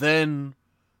then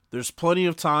there's plenty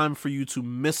of time for you to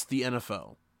miss the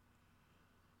NFL.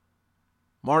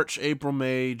 March, April,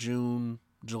 May, June,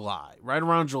 July. Right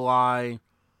around July,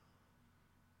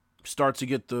 start to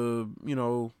get the,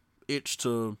 itch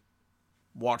to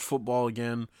watch football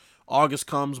again. August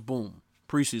comes, boom,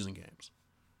 preseason games.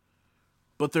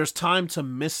 But there's time to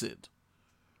miss it.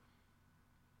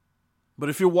 But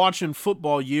if you're watching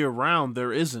football year round,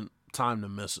 there isn't time to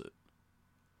miss it.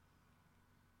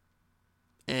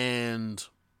 And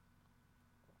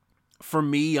for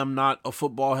me, I'm not a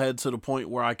football head to the point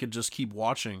where I could just keep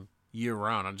watching year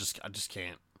round. I just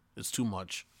can't. It's too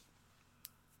much.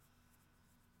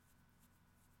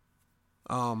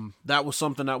 That was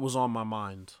something that was on my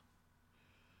mind.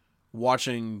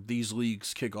 Watching these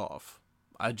leagues kick off.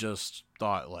 I just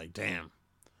thought, like, damn.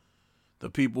 The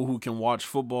people who can watch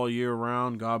football year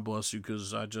round, God bless you,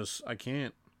 because I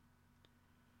can't.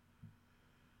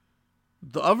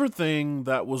 The other thing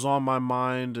that was on my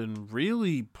mind, and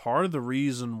really part of the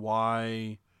reason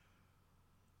why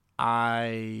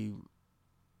I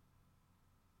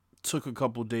took a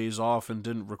couple days off and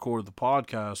didn't record the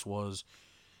podcast was,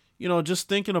 just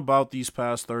thinking about these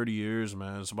past 30 years,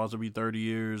 man. It's about to be 30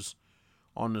 years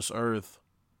on this earth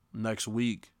next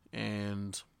week.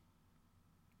 And,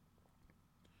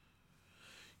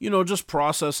 just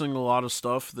processing a lot of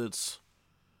stuff that's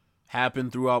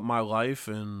happened throughout my life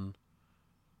and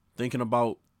thinking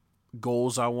about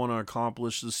goals I want to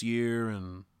accomplish this year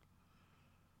and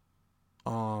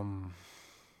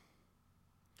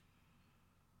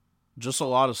just a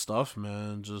lot of stuff,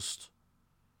 man. Just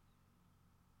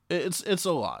it's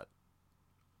a lot.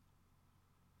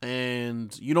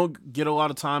 And you don't get a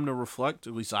lot of time to reflect,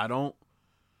 at least I don't.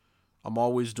 I'm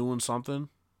always doing something.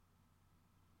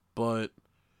 But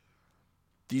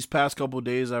these past couple of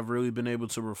days I've really been able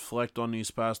to reflect on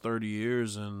these past 30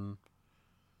 years, and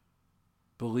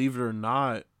believe it or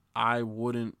not, I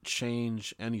wouldn't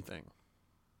change anything.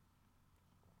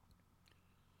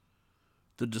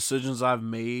 The decisions I've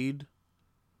made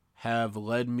have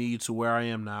led me to where I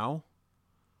am now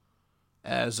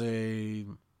as a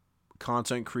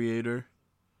content creator,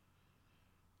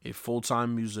 a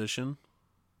full-time musician,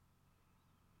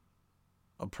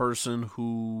 a person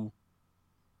who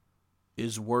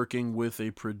is working with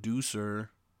a producer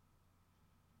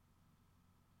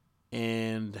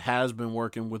and has been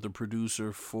working with a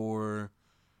producer for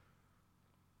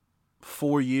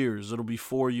 4 years. It'll be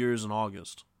 4 years in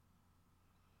August.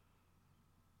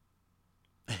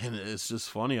 And it's just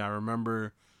funny. I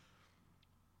remember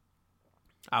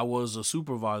I was a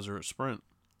supervisor at Sprint.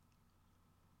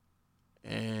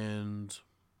 And,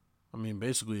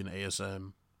 basically an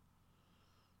ASM.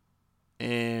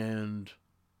 And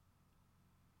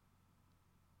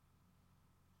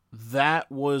that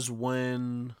was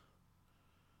when,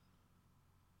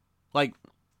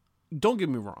 don't get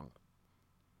me wrong.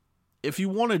 If you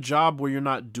want a job where you're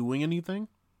not doing anything,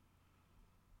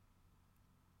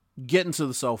 get into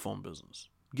the cell phone business.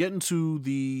 Get into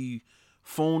the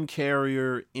phone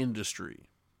carrier industry.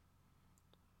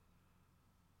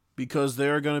 Because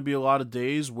there are going to be a lot of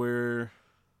days where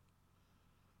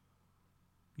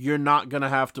you're not going to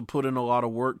have to put in a lot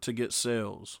of work to get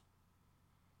sales.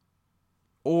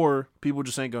 Or people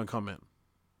just ain't going to come in.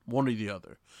 One or the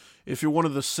other. If you're one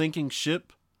of the sinking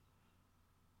ship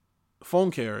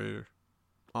phone carrier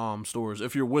stores,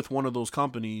 if you're with one of those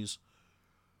companies,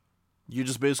 you're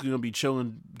just basically going to be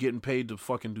chilling, getting paid to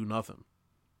fucking do nothing.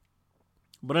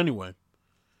 But anyway,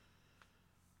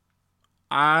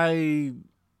 I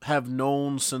have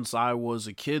known since I was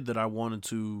a kid that I wanted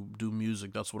to do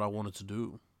music. That's what I wanted to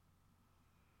do.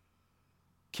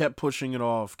 Kept pushing it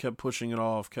off, kept pushing it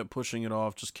off, kept pushing it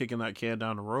off, just kicking that can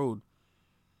down the road.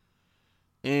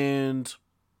 And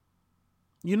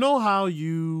you know how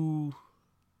you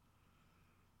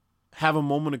have a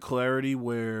moment of clarity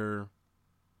where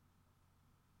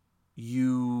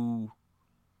you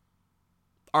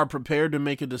are prepared to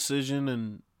make a decision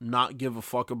and not give a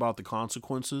fuck about the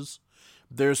consequences?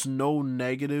 There's no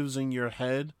negatives in your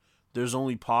head. There's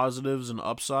only positives and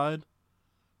upside,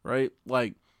 right?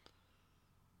 Like,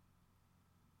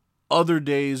 other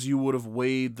days you would have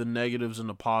weighed the negatives and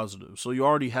the positives. So you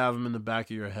already have them in the back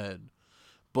of your head.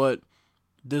 But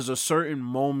there's a certain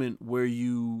moment where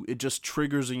it just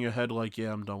triggers in your head like,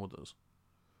 yeah, I'm done with this.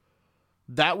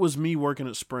 That was me working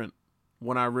at Sprint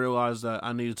when I realized that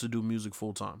I needed to do music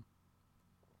full time.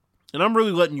 And I'm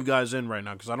really letting you guys in right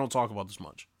now because I don't talk about this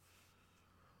much.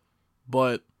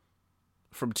 But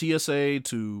from TSA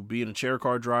to being a chair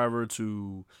car driver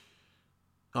to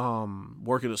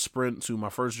working at Sprint to my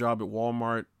first job at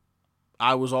Walmart,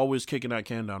 I was always kicking that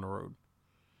can down the road.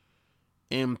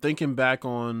 And thinking back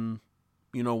on,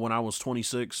 when I was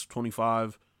 26,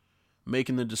 25,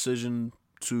 making the decision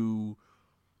to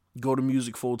go to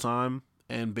music full time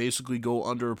and basically go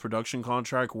under a production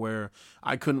contract where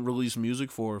I couldn't release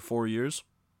music for 4 years.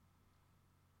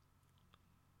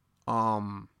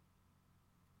 I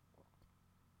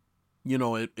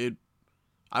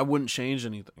wouldn't change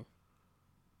anything.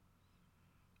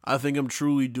 I think I'm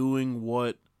truly doing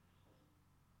what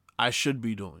I should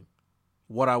be doing,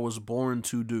 what I was born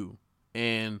to do.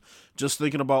 And just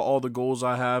thinking about all the goals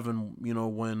I have and,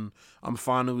 when I'm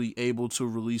finally able to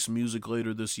release music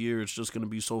later this year, it's just going to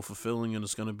be so fulfilling and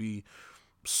it's going to be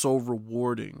so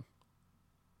rewarding.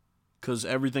 Because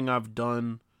everything I've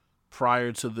done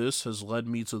prior to this has led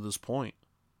me to this point.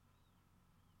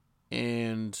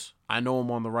 And I know I'm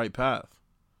on the right path.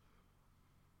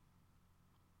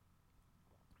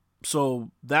 So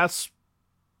that's,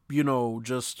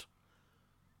 just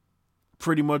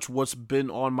pretty much what's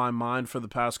been on my mind for the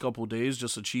past couple of days,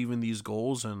 just achieving these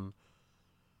goals and,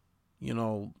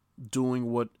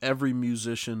 doing what every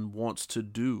musician wants to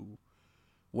do,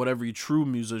 what every true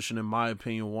musician, in my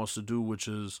opinion, wants to do, which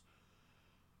is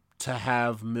to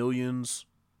have millions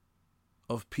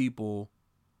of people,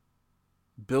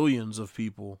 billions of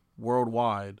people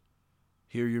worldwide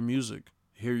hear your music,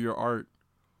 hear your art,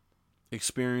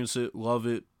 experience it, love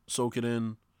it, soak it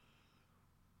in,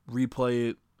 replay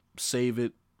it, save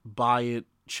it, buy it,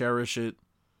 cherish it,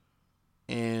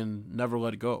 and never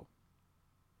let it go.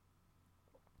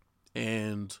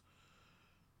 And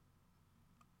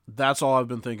that's all I've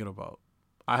been thinking about.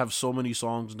 I have so many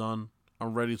songs done.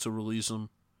 I'm ready to release them.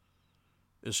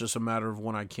 It's just a matter of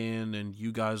when I can, and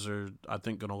you guys are, I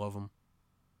think, going to love them.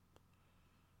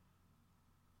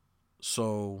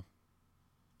 So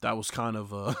that was kind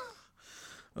of a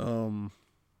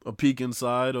peek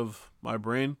inside of my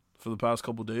brain for the past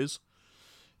couple days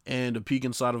and a peek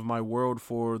inside of my world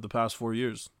for the past 4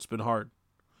 years. It's been hard.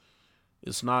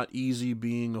 It's not easy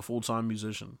being a full-time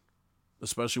musician,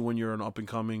 especially when you're an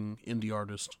up-and-coming indie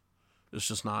artist. It's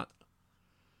just not.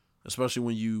 Especially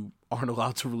when you aren't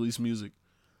allowed to release music.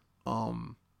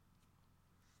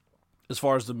 As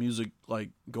far as the music, like,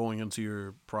 going into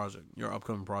your project, your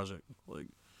upcoming project, like,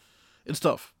 it's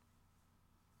tough.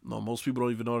 No, most people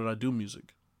don't even know that I do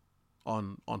music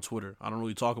on Twitter. I don't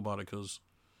really talk about it because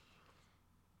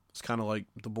it's kind of like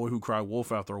the boy who cried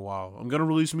wolf after a while. I'm going to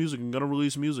release music,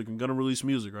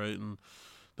 right? And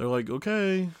they're like,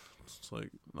 okay. It's like,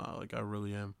 nah, like, I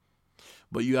really am.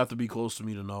 But you have to be close to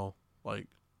me to know, like,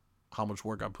 how much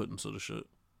work I put into the shit.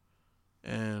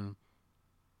 And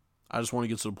I just want to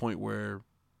get to the point where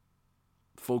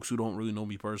folks who don't really know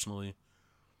me personally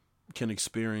can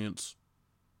experience,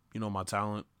 my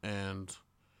talent and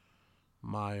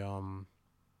my,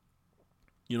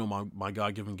 my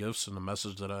God-given gifts and the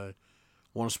message that I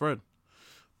want to spread.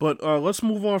 But let's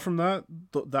move on from that.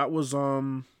 That was,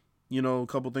 a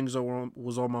couple things that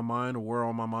was on my mind or were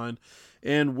on my mind.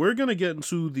 And we're going to get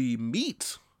into the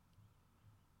meat.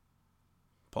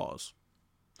 Pause.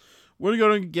 We're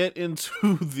going to get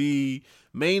into the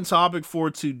main topic for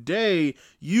today.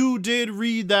 You did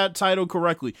read that title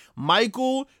correctly.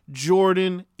 Michael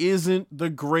Jordan isn't the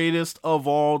greatest of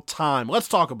all time. Let's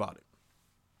talk about it.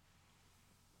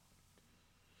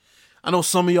 I know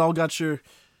some of y'all got your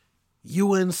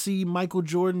UNC Michael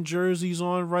Jordan jerseys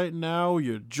on right now,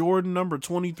 your Jordan number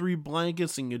 23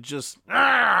 blankets, and you're just,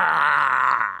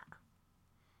 I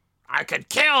could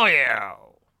kill you.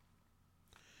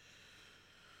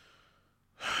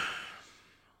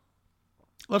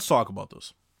 Let's talk about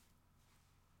this.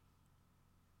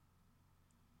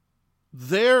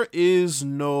 There is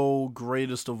no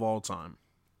greatest of all time.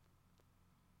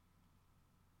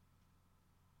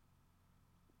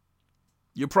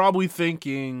 You're probably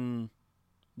thinking,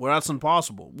 well, that's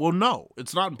impossible. Well, no,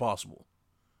 it's not impossible.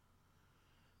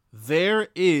 There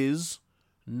is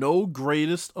no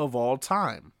greatest of all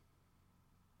time.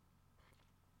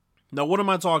 Now, what am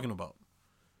I talking about?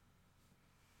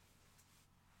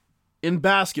 In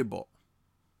basketball,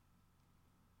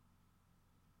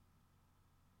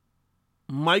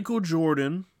 Michael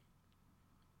Jordan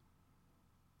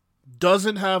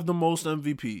doesn't have the most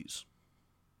MVPs.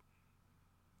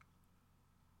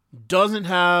 Doesn't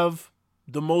have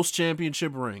the most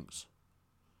championship rings.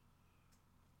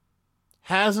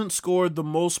 Hasn't scored the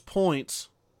most points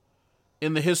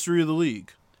in the history of the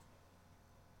league.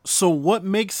 So what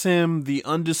makes him the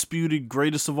undisputed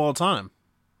greatest of all time?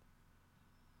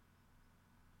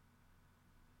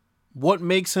 What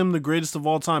makes him the greatest of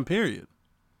all time, period?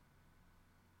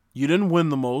 You didn't win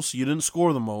the most. You didn't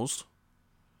score the most.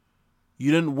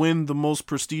 You didn't win the most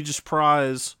prestigious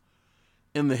prize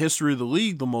in the history of the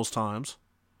league the most times.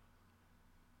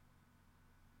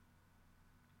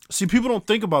 See, people don't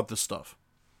think about this stuff.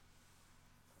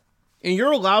 And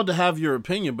you're allowed to have your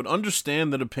opinion, but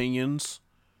understand that opinions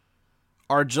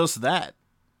are just that.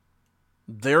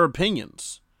 They're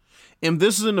opinions. And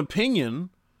this is an opinion,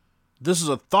 this is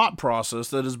a thought process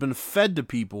that has been fed to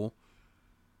people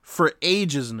for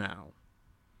ages now.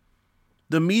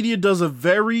 The media does a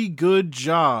very good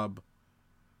job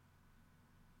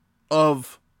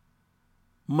of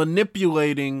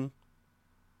manipulating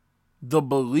the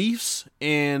beliefs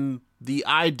and the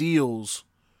ideals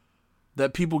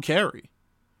that people carry.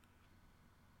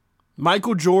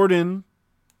 Michael Jordan,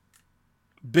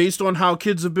 based on how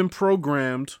kids have been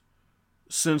programmed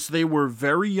since they were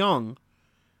very young,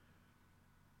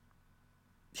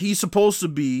 he's supposed to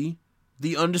be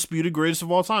the undisputed greatest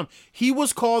of all time. He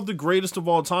was called the greatest of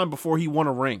all time before he won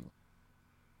a ring.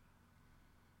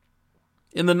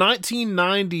 In the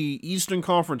 1990 Eastern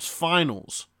Conference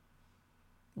Finals,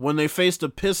 when they faced the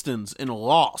Pistons and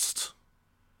lost,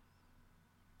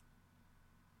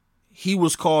 he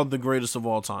was called the greatest of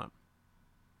all time.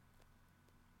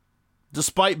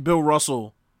 Despite Bill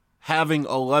Russell having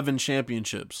 11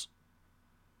 championships.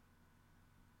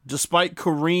 Despite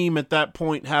Kareem at that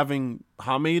point having,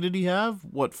 how many did he have?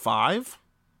 5?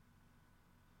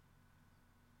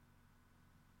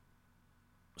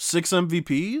 6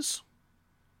 MVPs?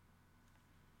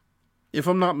 If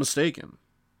I'm not mistaken.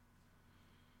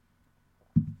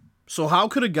 So how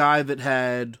could a guy that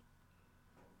had,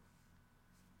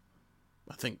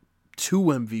 I think, 2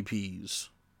 MVPs,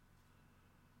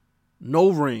 no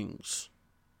rings,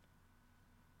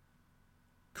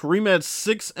 Kareem had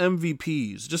 6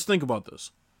 MVPs. Just think about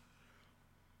this.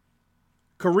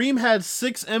 Kareem had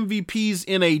 6 MVPs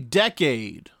in a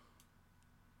decade.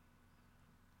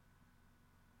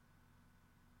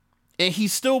 And he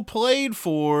still played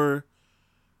for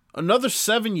another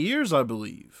 7 years, I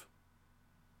believe.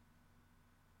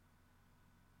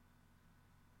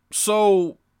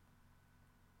 So,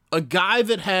 a guy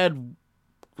that had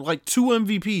 2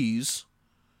 MVPs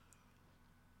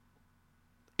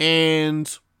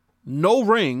and no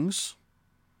rings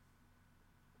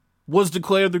was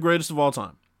declared the greatest of all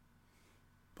time.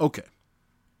 Okay.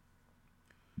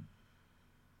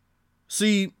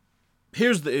 See,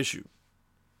 here's the issue.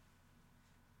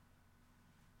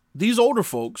 These older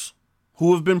folks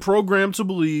who have been programmed to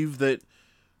believe that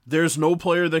there's no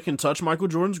player that can touch Michael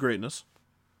Jordan's greatness,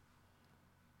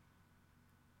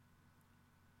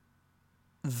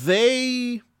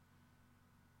 they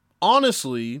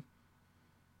honestly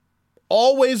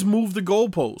always move the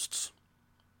goalposts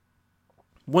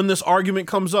when this argument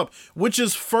comes up, which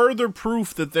is further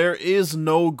proof that there is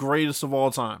no greatest of all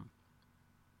time.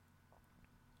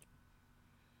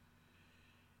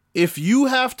 If you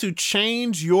have to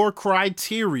change your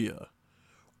criteria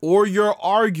or your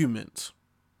argument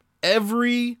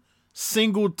every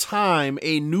single time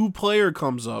a new player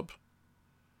comes up,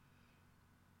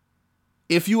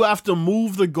 if you have to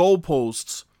move the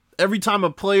goalposts every time a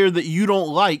player that you don't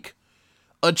like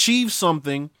achieves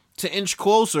something to inch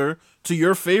closer to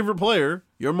your favorite player,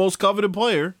 your most coveted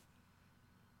player,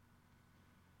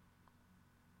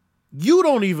 you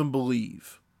don't even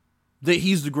believe that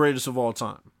he's the greatest of all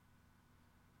time.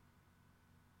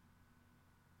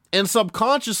 And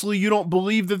subconsciously, you don't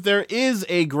believe that there is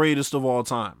a greatest of all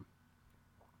time.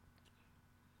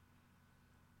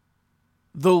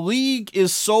 The league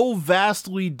is so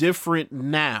vastly different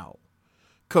now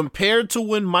compared to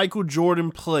when Michael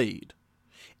Jordan played.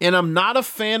 And I'm not a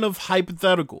fan of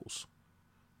hypotheticals.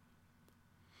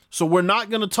 So we're not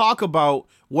going to talk about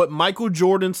what Michael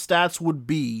Jordan's stats would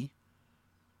be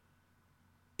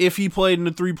if he played in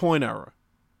the three-point era.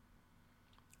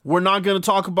 We're not going to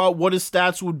talk about what his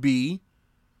stats would be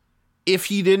if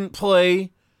he didn't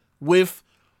play with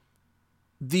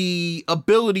the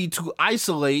ability to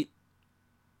isolate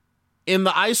in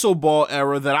the ISO ball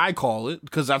era that I call it,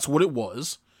 because that's what it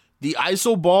was. The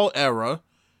ISO ball era,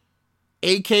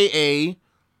 aka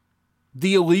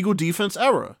the illegal defense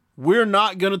era. We're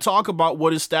not going to talk about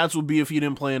what his stats would be if he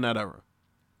didn't play in that era.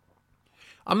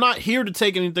 I'm not here to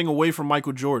take anything away from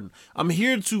Michael Jordan. I'm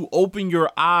here to open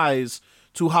your eyes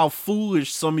to how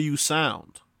foolish some of you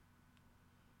sound.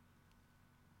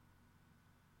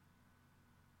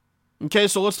 Okay,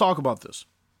 so let's talk about this.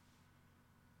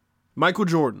 Michael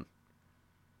Jordan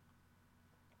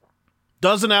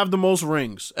doesn't have the most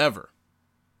rings ever.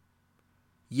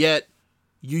 Yet,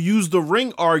 you use the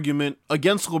ring argument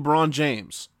against LeBron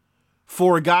James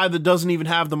for a guy that doesn't even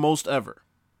have the most ever.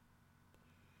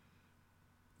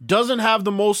 Doesn't have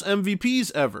the most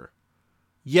MVPs ever.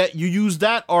 Yet, you use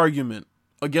that argument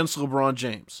against LeBron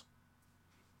James.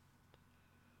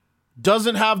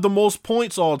 Doesn't have the most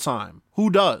points all time.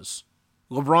 Who does?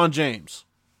 LeBron James.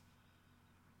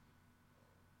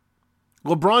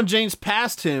 LeBron James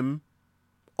passed him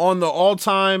on the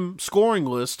all-time scoring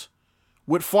list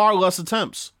with far less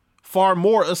attempts, far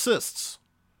more assists.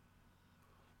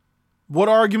 What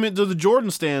argument do the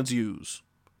Jordan stans use?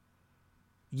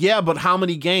 Yeah, but how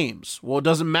many games? Well, it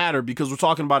doesn't matter because we're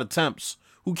talking about attempts.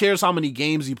 Who cares how many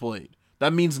games he played?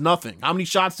 That means nothing. How many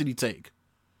shots did he take?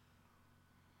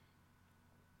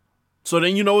 So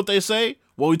then you know what they say?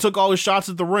 Well, he took all his shots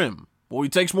at the rim. Well, he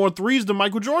takes more threes than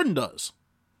Michael Jordan does.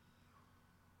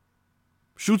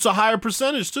 Shoots a higher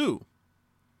percentage too.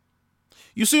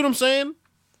 You see what I'm saying?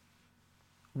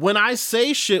 When I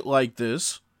say shit like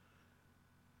this,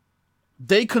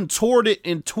 they contort it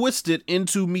and twist it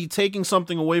into me taking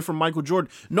something away from Michael Jordan.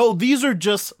 No, these are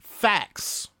just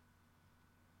facts.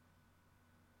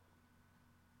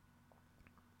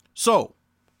 So,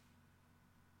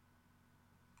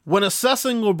 when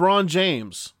assessing LeBron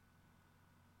James,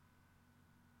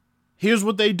 here's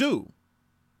what they do.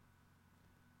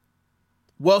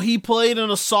 Well, he played in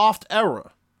a soft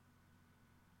era.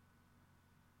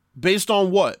 Based on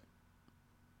what?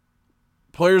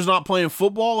 Players not playing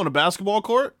football on a basketball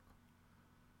court?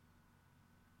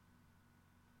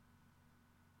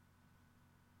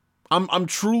 I'm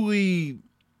truly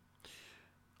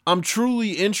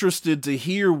interested to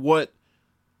hear what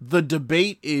the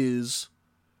debate is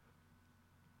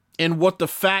and what the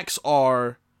facts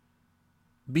are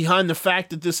behind the fact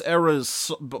that this era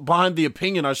is, behind the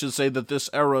opinion, I should say, that this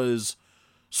era is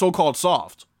so-called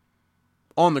soft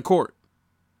on the court.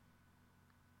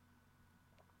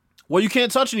 Well, you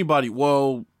can't touch anybody.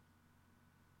 Well,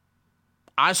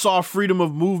 I saw freedom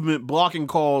of movement blocking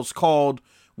calls called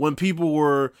when people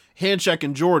were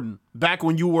hand-checking Jordan, back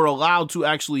when you were allowed to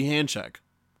actually hand-check.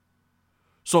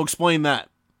 So explain that.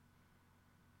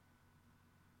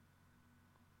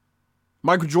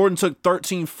 Michael Jordan took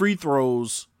 13 free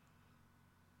throws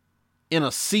in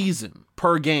a season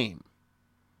per game.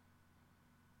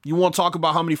 You want to talk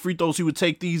about how many free throws he would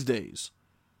take these days?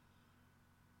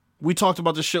 We talked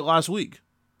about this shit last week.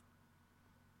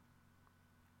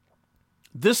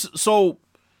 So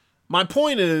my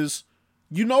point is,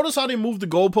 you notice how they move the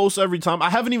goalposts every time?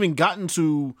 I haven't even gotten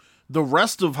to the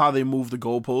rest of how they move the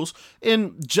goalposts.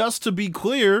 And just to be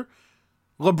clear,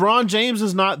 LeBron James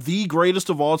is not the greatest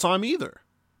of all time either.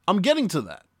 I'm getting to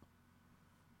that.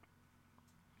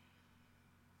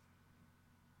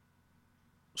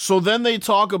 So then they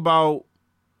talk about,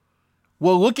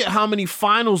 well, look at how many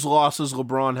finals losses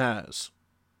LeBron has.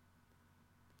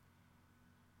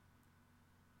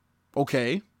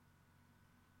 Okay.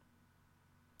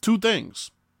 Two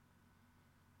things.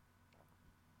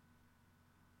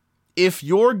 If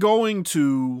you're going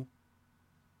to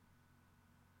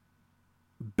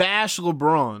bash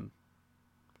LeBron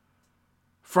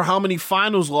for how many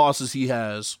finals losses he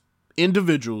has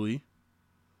individually,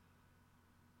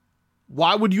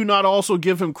 why would you not also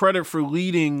give him credit for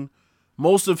leading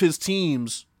most of his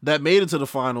teams that made it to the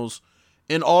finals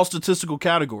in all statistical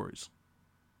categories?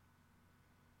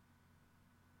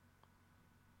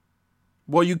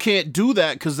 Well, you can't do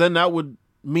that because then that would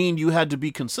mean you had to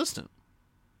be consistent.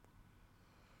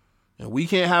 And we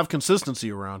can't have consistency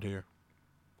around here.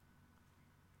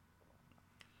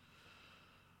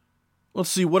 Let's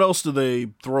see, what else do they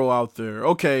throw out there?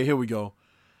 Okay, here we go.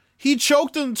 He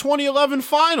choked in 2011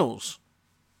 finals.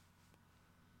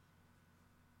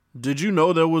 Did you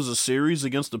know there was a series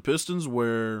against the Pistons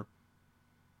where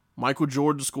Michael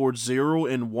Jordan scored 0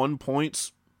 and 1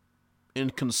 points in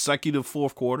consecutive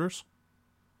fourth quarters?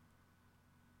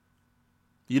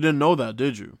 You didn't know that,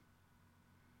 did you?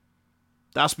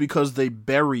 That's because they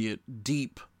bury it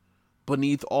deep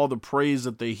beneath all the praise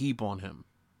that they heap on him.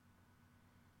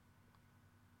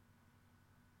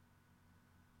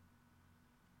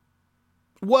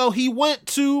 Well, he went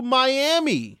to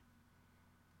Miami.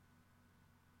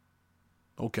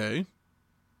 Okay.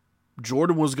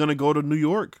 Jordan was going to go to New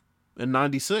York in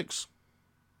 96.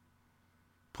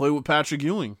 Play with Patrick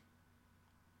Ewing.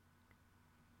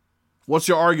 What's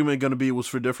your argument going to be? It was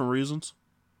for different reasons?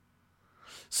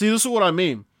 See, this is what I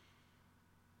mean.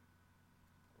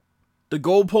 The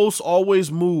goalposts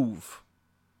always move.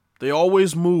 They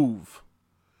always move.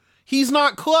 He's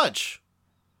not clutch.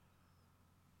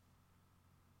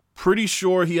 Pretty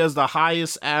sure he has the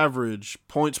highest average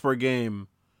points per game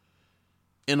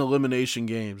in elimination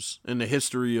games in the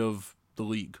history of the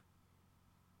league.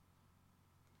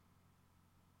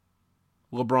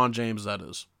 LeBron James, that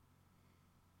is.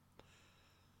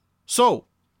 So,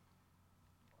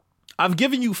 I've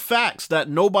given you facts that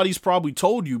nobody's probably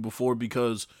told you before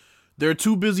because they're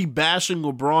too busy bashing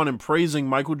LeBron and praising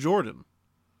Michael Jordan.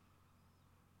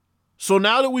 So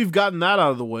now that we've gotten that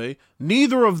out of the way,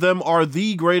 neither of them are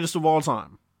the greatest of all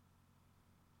time.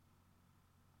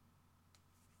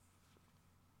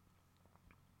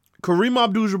 Kareem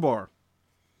Abdul-Jabbar,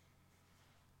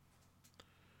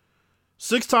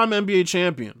 6-time NBA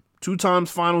champion, 2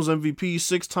 times Finals MVP,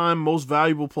 6-time Most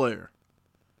Valuable Player,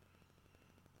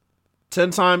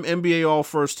 10-time NBA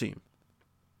All-First Team,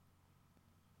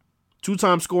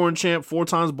 2-time scoring champ, 4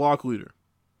 times block leader.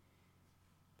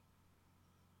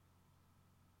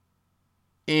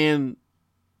 And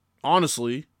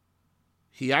honestly,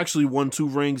 he actually won 2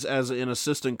 rings as an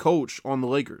assistant coach on the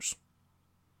Lakers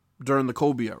during the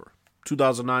Kobe era,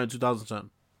 2009, 2010.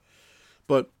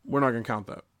 But we're not going to count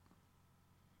that.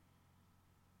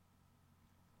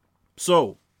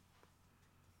 So,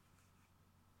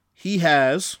 he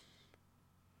has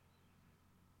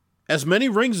as many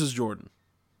rings as Jordan.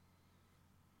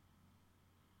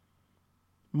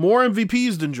 More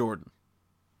MVPs than Jordan.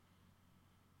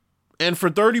 And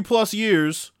for 30 plus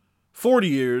years, 40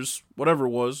 years, whatever it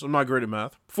was, I'm not great at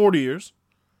math, 40 years.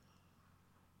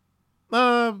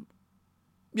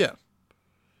 Yeah.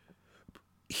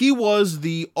 He was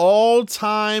the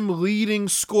all-time leading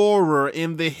scorer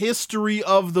in the history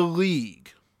of the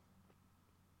league.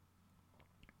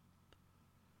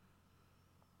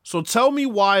 So tell me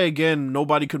why, again,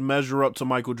 nobody could measure up to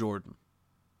Michael Jordan.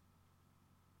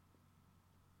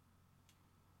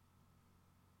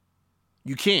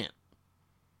 You can't.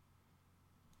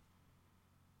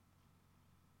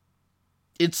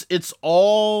 It's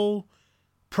all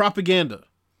propaganda.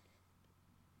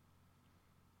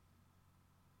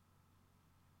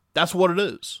 That's what it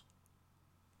is.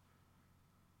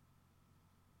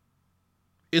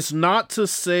 It's not to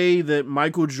say that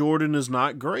Michael Jordan is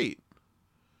not great.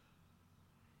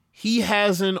 He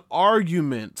has an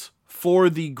argument for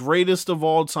the greatest of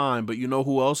all time, but you know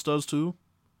who else does too?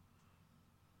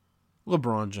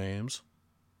 LeBron James.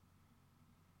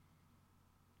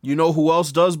 You know who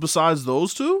else does besides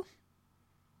those two?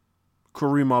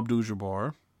 Kareem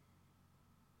Abdul-Jabbar.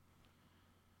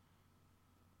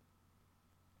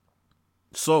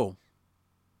 So,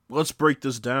 let's break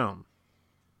this down.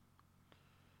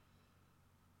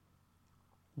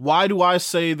 Why do I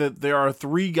say that there are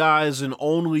 3 guys and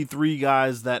only 3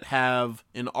 guys that have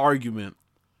an argument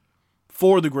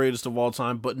for the greatest of all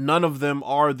time, but none of them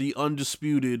are the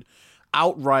undisputed,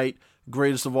 outright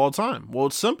greatest of all time? Well,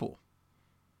 it's simple.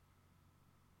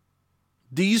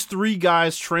 These 3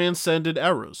 guys transcended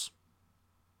eras,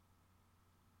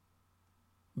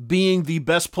 being the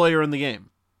best player in the game.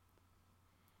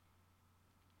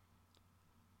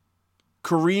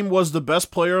 Kareem was the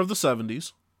best player of the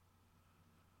 70s,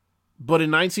 but in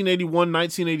 1981,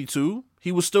 1982,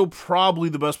 he was still probably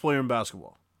the best player in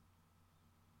basketball.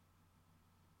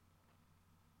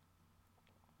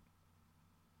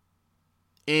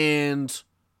 And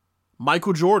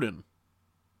Michael Jordan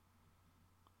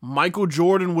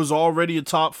was already a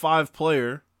top 5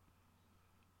 player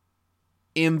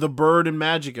in the Bird and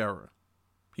Magic era.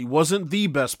 He wasn't the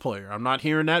best player. I'm not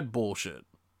hearing that bullshit.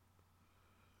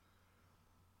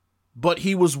 But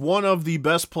he was one of the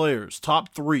best players, top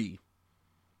 3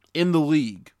 in the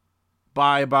league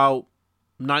by about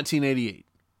 1988.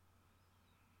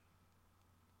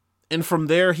 And from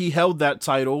there, he held that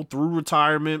title through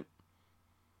retirement,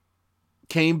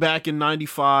 came back in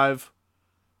 95,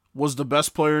 was the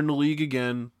best player in the league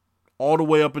again, all the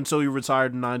way up until he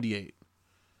retired in 98.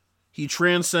 He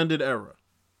transcended eras.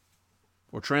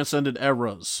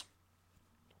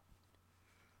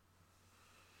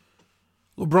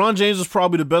 LeBron James is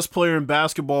probably the best player in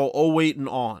basketball 08 and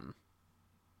on.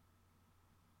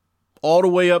 All the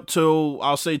way up till,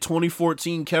 I'll say,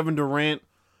 2014, Kevin Durant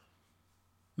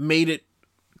made it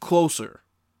closer.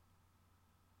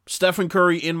 Stephen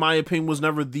Curry, in my opinion, was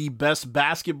never the best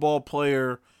basketball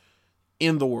player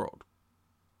in the world.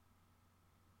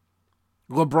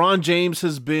 LeBron James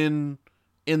has been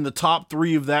in the top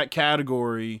 3 of that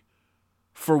category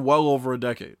for well over a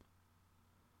decade.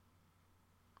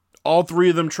 All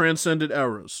 3 of them transcended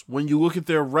eras. When you look at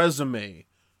their resume,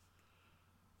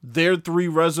 their 3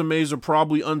 resumes are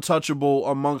probably untouchable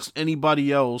amongst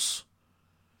anybody else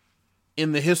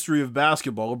in the history of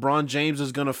basketball. LeBron James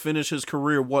is going to finish his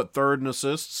career, 3rd in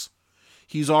assists?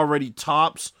 He's already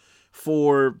tops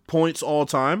for points all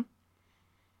time.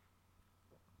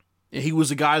 And he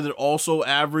was a guy that also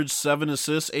averaged 7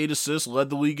 assists, 8 assists, led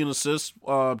the league in assists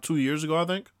 2 years ago, I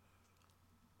think.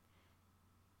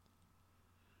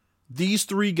 These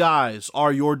 3 guys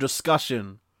are your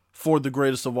discussion for the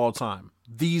greatest of all time.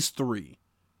 These 3.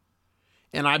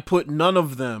 And I put none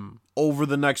of them over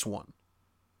the next one.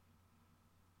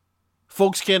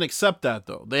 Folks can't accept that,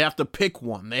 though. They have to pick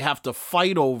one. They have to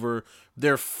fight over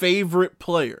their favorite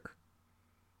player.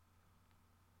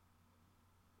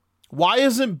 Why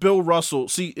isn't Bill Russell...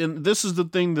 See, and this is the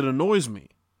thing that annoys me.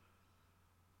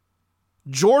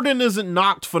 Jordan isn't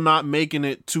knocked for not making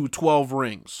it to 12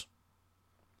 rings.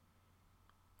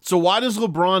 So why does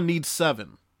LeBron need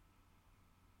 7?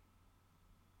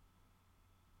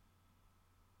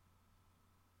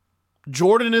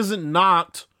 Jordan isn't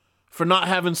knocked for not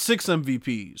having 6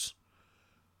 MVPs.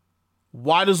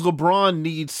 Why does LeBron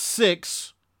need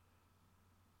 6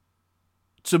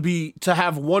 to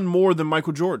have one more than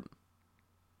Michael Jordan?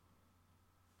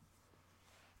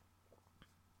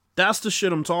 That's the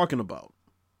shit I'm talking about.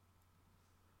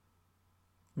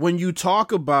 When you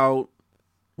talk about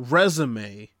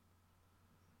resume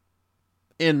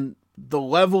and the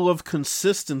level of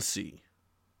consistency,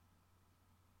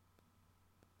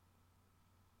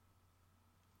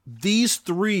 these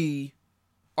 3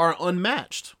 are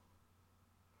unmatched.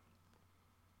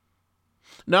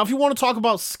 Now, if you want to talk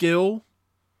about skill,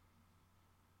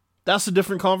 that's a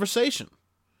different conversation.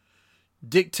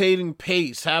 Dictating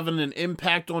pace, having an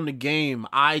impact on the game,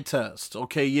 eye test.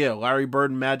 Okay, yeah, Larry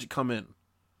Bird and Magic come in.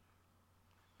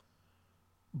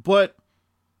 But,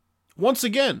 once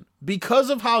again,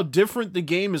 because of how different the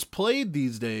game is played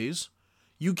these days,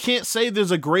 you can't say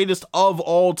there's a greatest of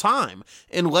all time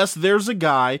unless there's a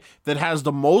guy that has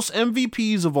the most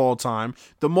MVPs of all time,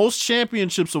 the most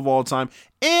championships of all time,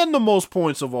 and the most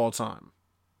points of all time.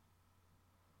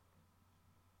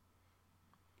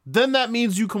 Then that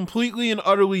means you completely and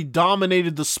utterly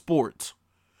dominated the sport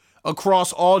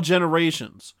across all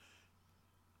generations.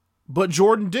 But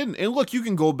Jordan didn't. And look, you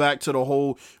can go back to the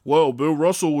whole, well, Bill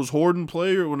Russell was hoarding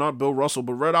players. Well, not Bill Russell,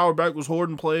 but Red Auerbach was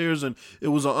hoarding players, and it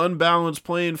was an unbalanced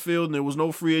playing field, and there was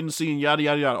no free agency, and yada,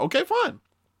 yada, yada. Okay, fine.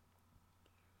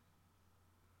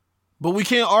 But we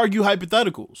can't argue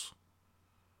hypotheticals.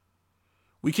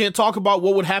 We can't talk about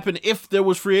what would happen if there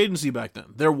was free agency back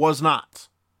then. There was not.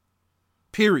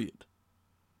 Period.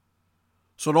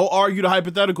 So don't argue the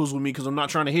hypotheticals with me because I'm not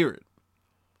trying to hear it.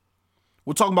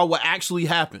 We're talking about what actually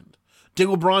happened. Did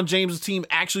LeBron James' team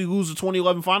actually lose the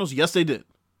 2011 finals? Yes, they did.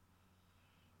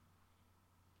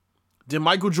 Did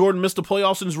Michael Jordan miss the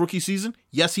playoffs in his rookie season?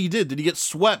 Yes, he did. Did he get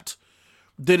swept?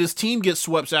 Did his team get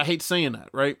swept? So I hate saying that,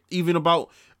 right? Even about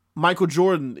Michael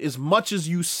Jordan, as much as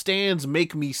you stands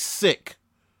make me sick,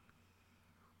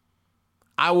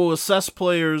 I will assess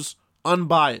players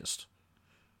unbiased.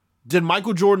 Did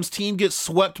Michael Jordan's team get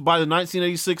swept by the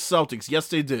 1986 Celtics? Yes,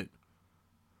 they did.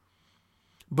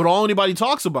 But all anybody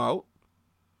talks about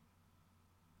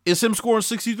is him scoring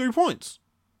 63 points.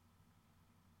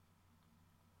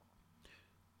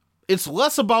 It's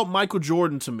less about Michael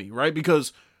Jordan to me, right?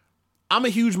 Because I'm a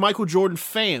huge Michael Jordan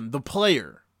fan, the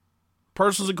player.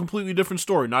 Person's a completely different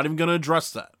story. Not even going to address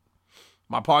that.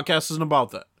 My podcast isn't about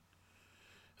that.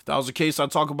 If that was the case,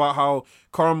 I'd talk about how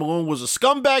Karl Malone was a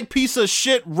scumbag piece of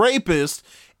shit rapist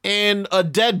and a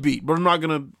deadbeat. But I'm not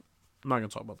gonna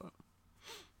talk about that.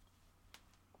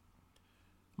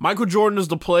 Michael Jordan is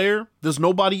the player. There's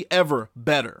nobody ever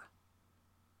better.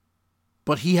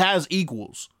 But he has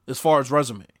equals as far as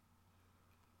resume.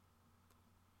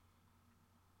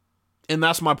 And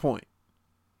that's my point.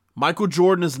 Michael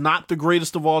Jordan is not the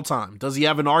greatest of all time. Does he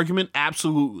have an argument?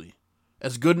 Absolutely.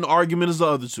 As good an argument as the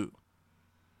other two.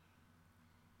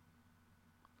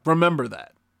 Remember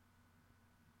that.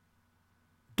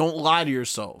 Don't lie to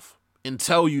yourself and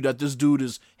tell you that this dude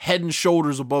is head and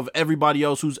shoulders above everybody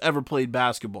else who's ever played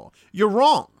basketball. You're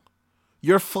wrong.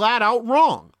 You're flat out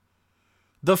wrong.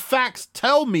 The facts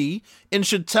tell me and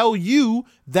should tell you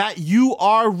that you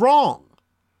are wrong.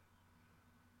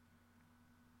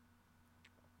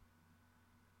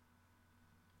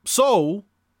 So,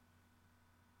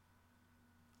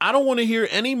 I don't want to hear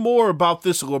any more about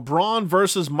this LeBron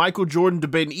versus Michael Jordan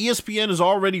debate. And ESPN is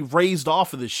already raised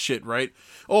off of this shit, right?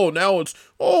 Oh, now it's,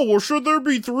 oh, well, should there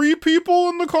be 3 people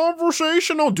in the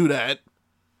conversation? Don't do that.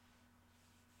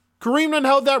 Kareem done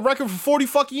held that record for 40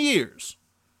 fucking years.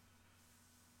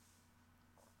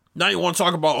 Now you want to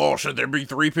talk about, oh, should there be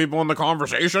 3 people in the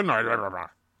conversation?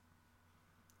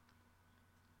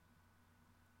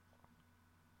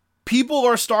 People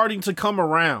are starting to come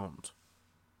around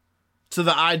to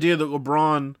the idea that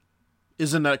LeBron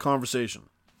is in that conversation.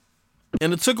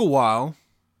 And it took a while,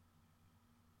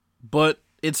 but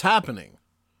it's happening.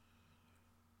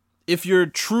 If you're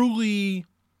truly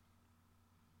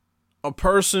a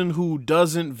person who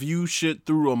doesn't view shit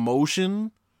through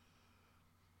emotion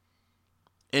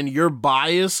and your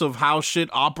bias of how shit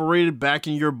operated back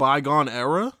in your bygone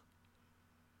era,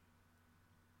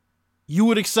 you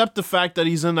would accept the fact that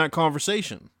he's in that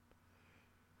conversation.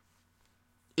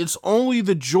 It's only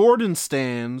the Jordan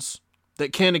stans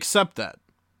that can't accept that.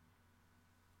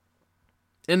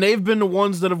 And they've been the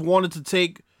ones that have wanted to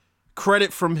take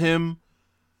credit from him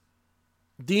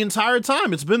the entire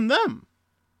time. It's been them.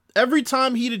 Every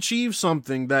time he'd achieve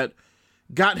something that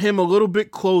got him a little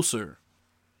bit closer,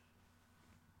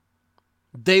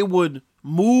 they would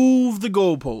move the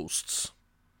goalposts.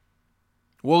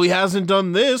 Well, he hasn't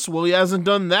done this. Well, he hasn't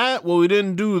done that. Well, he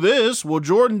didn't do this. Well,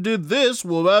 Jordan did this.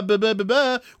 Well, blah, blah, blah, blah,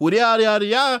 blah. Well, yada, yada,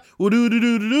 yada. Well,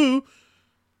 do.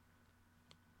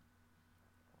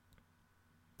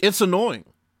 It's annoying.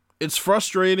 It's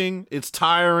frustrating. It's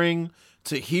tiring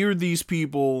to hear these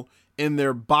people in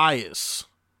their bias.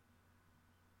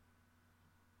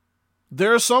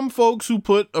 There are some folks who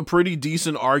put a pretty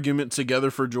decent argument together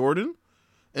for Jordan,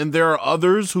 and there are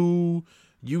others who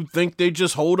you think they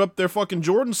just hold up their fucking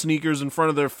Jordan sneakers in front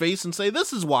of their face and say,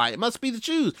 this is why. It must be the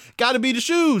shoes. Gotta be the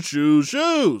shoes.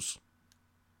 Shoes.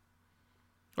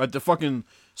 Like the fucking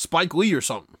Spike Lee or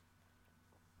something.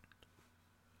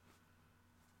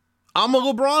 I'm a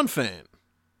LeBron fan.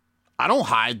 I don't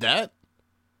hide that.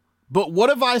 But what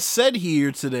have I said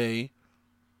here today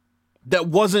that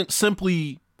wasn't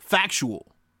simply factual?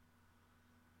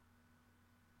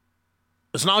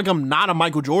 It's not like I'm not a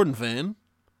Michael Jordan fan.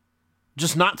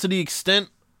 Just not to the extent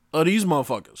of these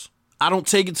motherfuckers. I don't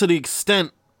take it to the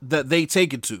extent that they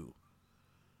take it to.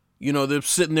 You know, they're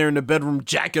sitting there in the bedroom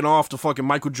jacking off the fucking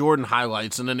Michael Jordan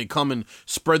highlights, and then they come and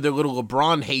spread their little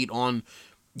LeBron hate on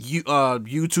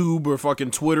YouTube or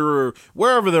fucking Twitter or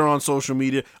wherever they're on social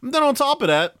media. And then on top of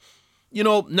that, you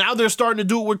know, now they're starting to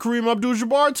do it with Kareem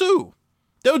Abdul-Jabbar too.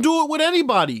 They'll do it with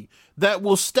anybody that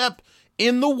will step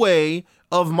in the way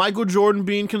of Michael Jordan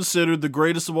being considered the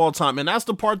greatest of all time. And that's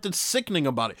the part that's sickening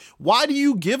about it. Why do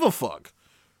you give a fuck?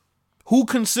 Who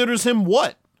considers him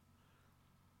what?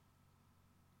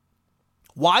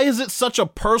 Why is it such a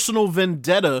personal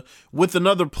vendetta with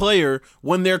another player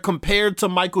when they're compared to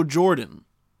Michael Jordan?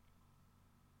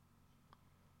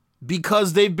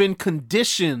 Because they've been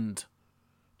conditioned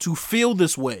to feel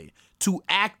this way, to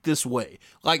act this way,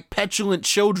 like petulant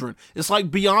children. It's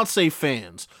like Beyonce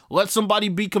fans. Let somebody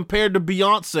be compared to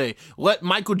Beyonce. Let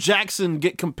Michael Jackson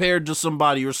get compared to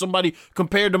somebody, or somebody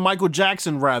compared to Michael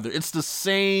Jackson, rather. It's the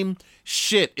same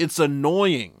shit. It's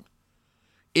annoying.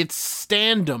 It's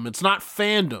standom. It's not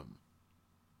fandom.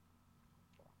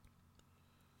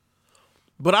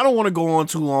 But I don't want to go on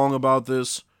too long about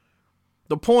this.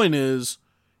 The point is,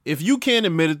 if you can't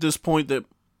admit at this point that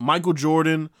Michael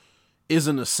Jordan is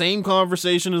in the same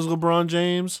conversation as LeBron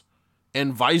James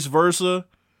and vice versa,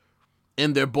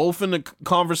 and they're both in the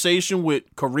conversation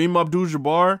with Kareem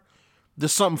Abdul-Jabbar,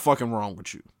 there's something fucking wrong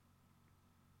with you.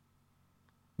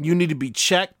 You need to be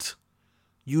checked.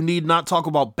 You need not talk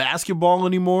about basketball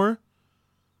anymore.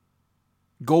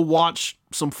 Go watch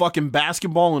some fucking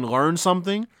basketball and learn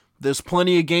something. There's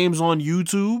plenty of games on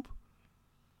YouTube.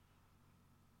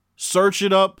 Search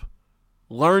it up.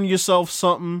 Learn yourself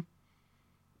something.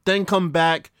 Then come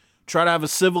back, try to have a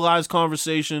civilized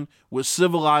conversation with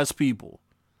civilized people.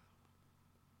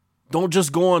 Don't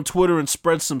just go on Twitter and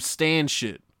spread some stan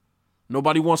shit.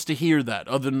 Nobody wants to hear that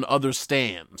other than other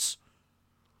stans.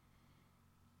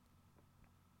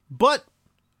 But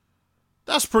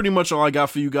that's pretty much all I got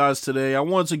for you guys today. I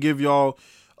wanted to give y'all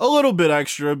a little bit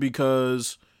extra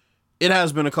because it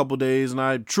has been a couple days, and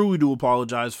I truly do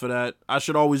apologize for that. I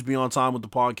should always be on time with the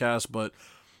podcast, but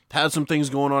had some things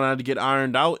going on I had to get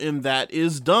ironed out, and that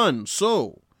is done.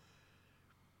 So,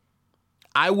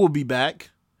 I will be back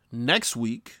next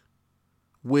week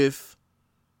with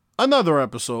another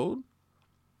episode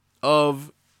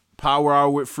of Power Hour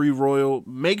with Free Royal.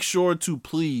 Make sure to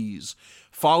please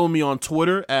follow me on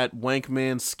Twitter at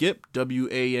WankmanSkip,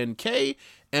 WankMan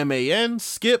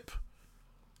Skip.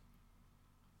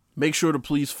 Make sure to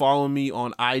please follow me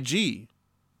on IG,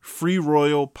 Free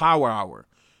Royal Power Hour.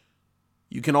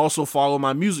 You can also follow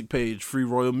my music page, Free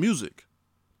Royal Music.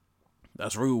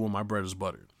 That's really when my bread is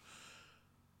buttered.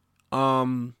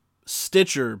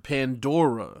 Stitcher,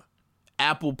 Pandora,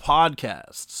 Apple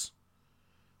Podcasts.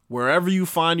 Wherever you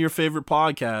find your favorite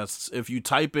podcasts, if you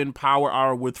type in Power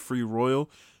Hour with Free Royal,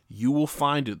 you will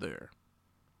find it there.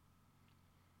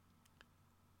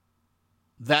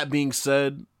 That being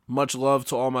said, much love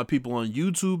to all my people on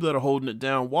YouTube that are holding it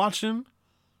down watching.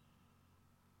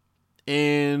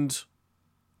 And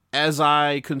as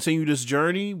I continue this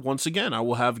journey, once again, I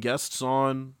will have guests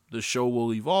on. The show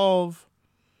will evolve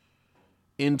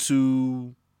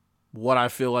into what I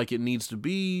feel like it needs to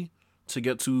be to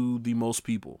get to the most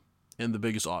people and the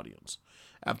biggest audience.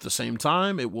 At the same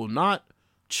time, it will not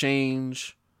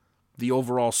change the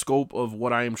overall scope of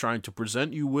what I am trying to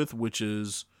present you with, which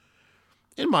is,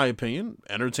 in my opinion,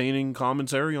 entertaining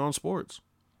commentary on sports,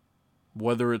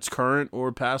 whether it's current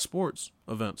or past sports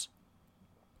events.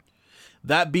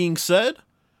 That being said,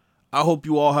 I hope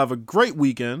you all have a great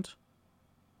weekend,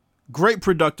 great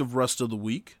productive rest of the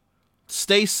week.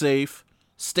 Stay safe,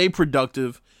 stay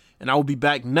productive, and I will be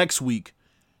back next week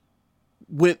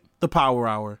with the Power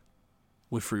Hour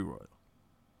with Free Royal.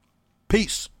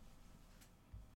 Peace.